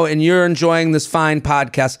now and you're enjoying this fine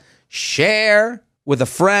podcast, share with a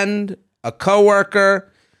friend, a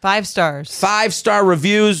coworker. 5 stars. 5-star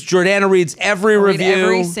reviews. Jordana reads every review.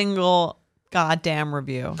 Every single goddamn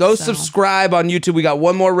review. Go subscribe on YouTube. We got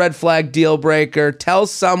one more red flag deal breaker. Tell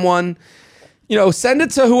someone, send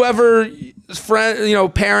it to whoever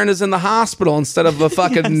friend, parent is in the hospital instead of a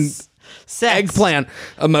fucking eggplant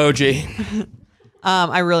emoji.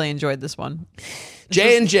 I really enjoyed this one.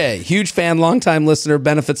 J&J, huge fan, longtime listener,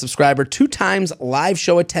 benefit subscriber, 2 times live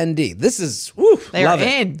show attendee. This is, they are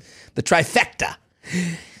in. The trifecta.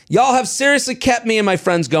 Y'all have seriously kept me and my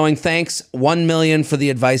friends going. Thanks 1 million for the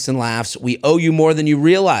advice and laughs. We owe you more than you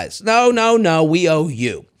realize. No, we owe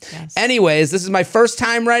you. Yes. Anyways, this is my first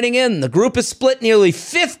time writing in. The group is split nearly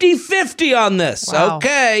 50-50 on this. Wow.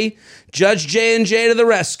 Okay, Judge J&J to the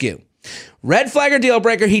rescue. Red flag or deal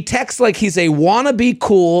breaker, he texts like he's a wannabe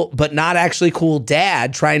cool, but not actually cool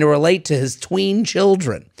dad trying to relate to his tween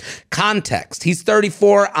children. Context, he's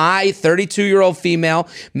 34, 32-year-old female,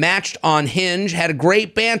 matched on Hinge, had a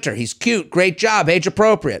great banter. He's cute, great job, age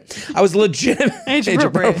appropriate. I was legitimate. age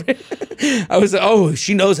appropriate. I was,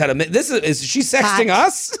 she knows how to make, is she sexting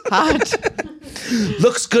us? Hot.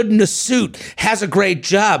 Looks good in a suit, has a great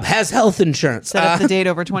job, has health insurance. Set up the date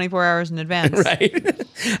over 24 hours in advance. Right.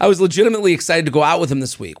 I was legitimately excited to go out with him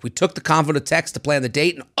this week. We took the confident text to plan the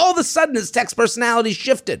date, and all of a sudden his text personality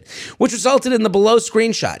shifted, which resulted in the below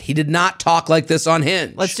screenshot. He did not talk like this on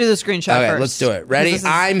Hinge. Let's do the screenshot first. Okay, let's do it. Ready?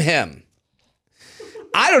 I'm him.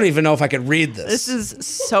 I don't even know if I could read this. This is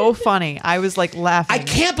so funny. I was like laughing. I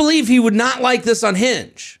can't believe he would not like this on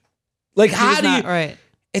Hinge. Like, how do you... Right.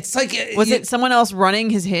 It's like... Was it someone else running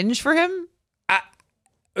his Hinge for him?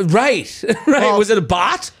 Right. Well, was it a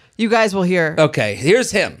bot? You guys will hear. Okay,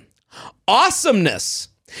 here's him. Awesomeness.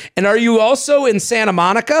 And are you also in Santa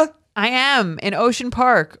Monica? I am in Ocean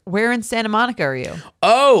Park. Where in Santa Monica are you?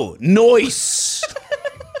 Oh, nice.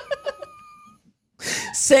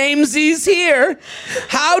 Samesies here.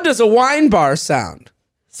 How does a wine bar sound?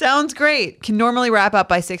 Sounds great. Can normally wrap up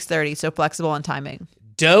by 6:30, so flexible on timing.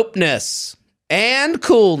 Dopeness and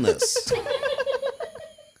coolness.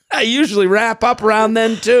 I usually wrap up around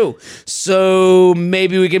then too. So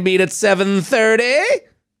maybe we can meet at 7:30?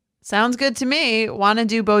 Sounds good to me. Want to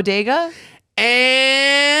do bodega?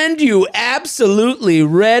 And you absolutely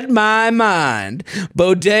read my mind.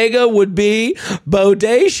 Bodega would be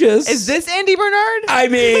bodacious. Is this Andy Bernard? I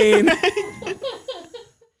mean,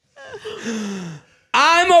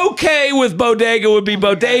 I'm okay with bodega would be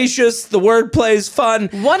bodacious. The wordplay's fun.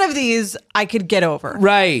 One of these I could get over.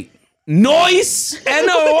 Right. Noice,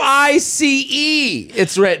 Noice.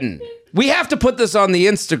 It's written. We have to put this on the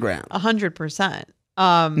Instagram. 100%.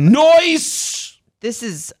 Noice. This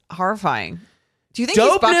is horrifying. Do you think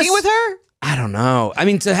Dopeness, he's fucking with her? I don't know. I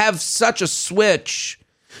mean, to have such a switch,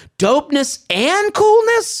 dopeness and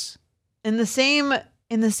coolness in the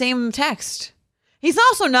same text. He's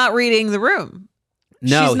also not reading the room.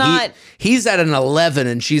 No, she's not. He's at an 11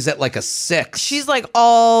 and she's at like a 6. She's like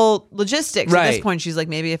all logistics. At this Right. point, she's like,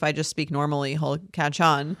 maybe if I just speak normally, he'll catch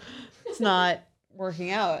on. It's not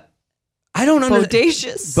working out. I don't understand.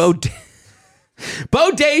 Bodacious.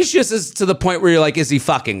 Bodacious is to the point where you're like, is he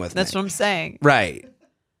fucking with That's me? what I'm saying. Right.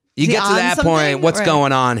 You Is he get to on that something? point, what's Right.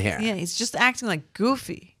 going on here? Yeah, he's just acting like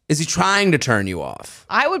goofy. Is he trying to turn you off?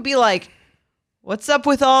 I would be like, what's up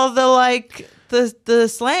with all the like the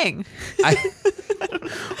slang?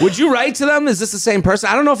 Would you write to them? Is this the same person?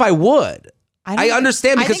 I don't know if I would. I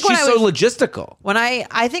understand I because think when she's I so would- logistical. When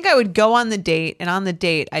I think I would go on the date, and on the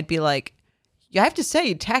date I'd be like, you have to say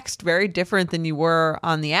you text very different than you were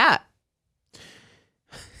on the app.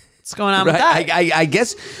 What's going on with that? I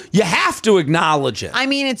guess you have to acknowledge it. I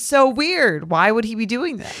mean, it's so weird. Why would he be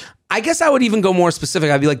doing that? I guess I would even go more specific.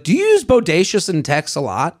 I'd be like, do you use bodacious in text a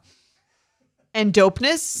lot? And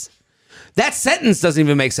dopeness? That sentence doesn't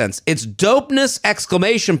even make sense. It's dopeness,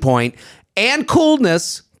 exclamation point, and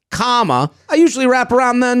coolness, comma. I usually wrap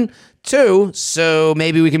around then too, so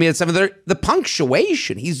maybe we can meet at 7:30. The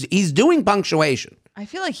punctuation. He's doing punctuation. I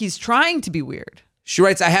feel like he's trying to be weird. She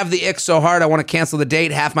writes, I have the ick so hard I want to cancel the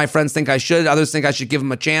date. Half my friends think I should. Others think I should give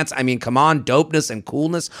him a chance. I mean, come on, dopeness and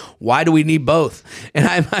coolness. Why do we need both? And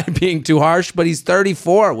am I being too harsh? But he's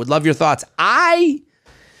 34. Would love your thoughts.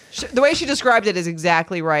 The way she described it is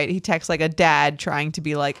exactly right. He texts like a dad trying to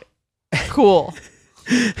be like cool.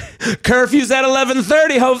 Curfew's at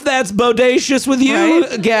 11:30. Hope that's bodacious with you,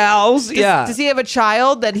 Right? gals. Does he have a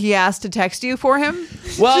child that he asked to text you for him?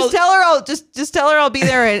 Well- just tell her I'll be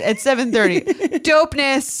there at 7:30.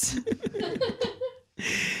 Dopeness.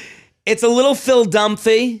 It's a little Phil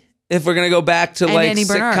Dunphy. If we're gonna go back to And like Andy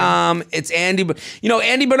Bernard. sitcom, it's Andy.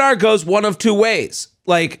 Andy Bernard goes one of two ways: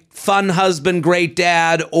 like fun husband, great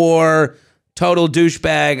dad, or total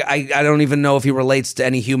douchebag. I don't even know if he relates to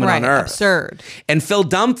any human on earth. Absurd. And Phil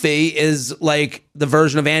Dunphy is like the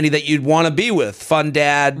version of Andy that you'd want to be with. Fun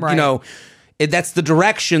dad, Right. That's the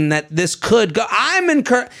direction that this could go. I'm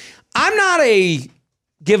not a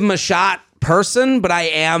give him a shot person, but I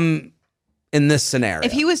am in this scenario.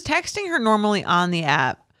 If he was texting her normally on the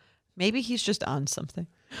app, maybe he's just on something.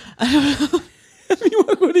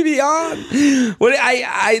 What would he be on?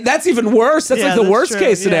 That's even worse. That's Yeah, like the that's worst true.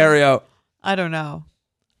 case Yeah. scenario. I don't know.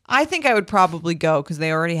 I think I would probably go because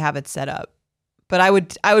they already have it set up. But I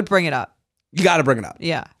would bring it up. You got to bring it up.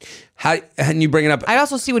 Yeah. And you bring it up. I'd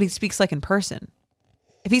also see what he speaks like in person.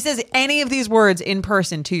 If he says any of these words in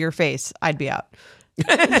person to your face, I'd be out.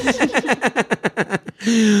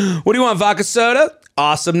 What do you want? Vodka soda,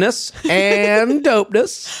 awesomeness, and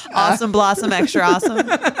dopeness. Awesome blossom, extra awesome.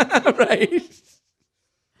 Right.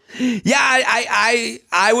 Yeah,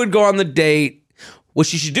 I would go on the date. What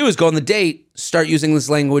she should do is go on the date, start using this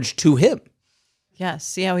language to him. Yes.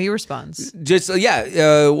 See how he responds. Just, what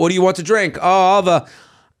do you want to drink? Oh, I'll have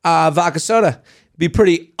a vodka soda. Be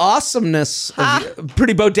pretty awesomeness,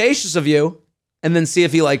 pretty bodacious of you. And then see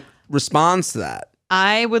if he responds to that.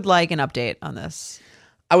 I would like an update on this.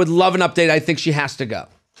 I would love an update. I think she has to go.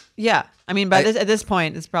 Yeah. I mean, at this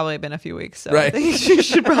point, it's probably been a few weeks. So Right. I think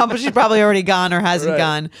she's probably already gone or hasn't Right.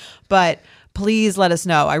 gone. But please let us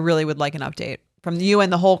know. I really would like an update from you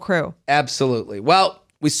and the whole crew. Absolutely. Well,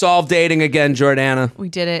 we solved dating again, Jordana. We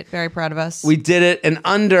did it. Very proud of us. We did it in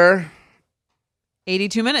under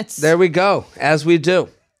 82 minutes. There we go, as we do.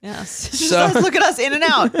 Yes. So- Just look at us in and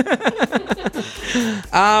out.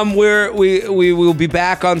 We will be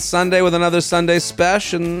back on Sunday with another Sunday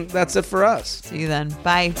special, and that's it for us. See you then.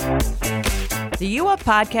 Bye. The U Up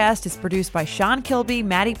podcast is produced by Sean Kilby,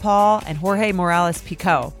 Maddie Paul, and Jorge Morales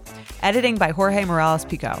Pico. Editing by Jorge Morales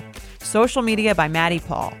Pico. Social media by Maddie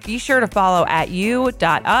Paul. Be sure to follow at u.up.podcast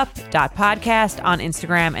on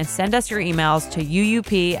Instagram and send us your emails to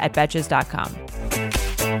uup@betches.com.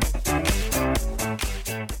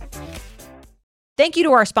 Thank you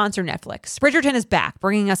to our sponsor, Netflix. Bridgerton is back,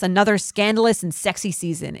 bringing us another scandalous and sexy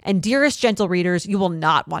season. And dearest gentle readers, you will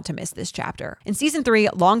not want to miss this chapter. In season 3,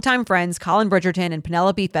 longtime friends Colin Bridgerton and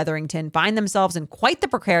Penelope Featherington find themselves in quite the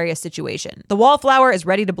precarious situation. The wallflower is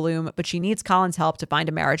ready to bloom, but she needs Colin's help to find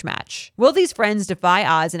a marriage match. Will these friends defy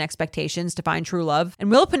odds and expectations to find true love?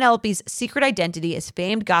 And will Penelope's secret identity as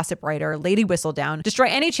famed gossip writer Lady Whistledown destroy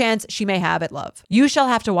any chance she may have at love? You shall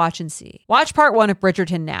have to watch and see. Watch part 1 of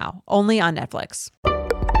Bridgerton now, only on Netflix.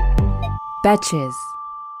 Betches.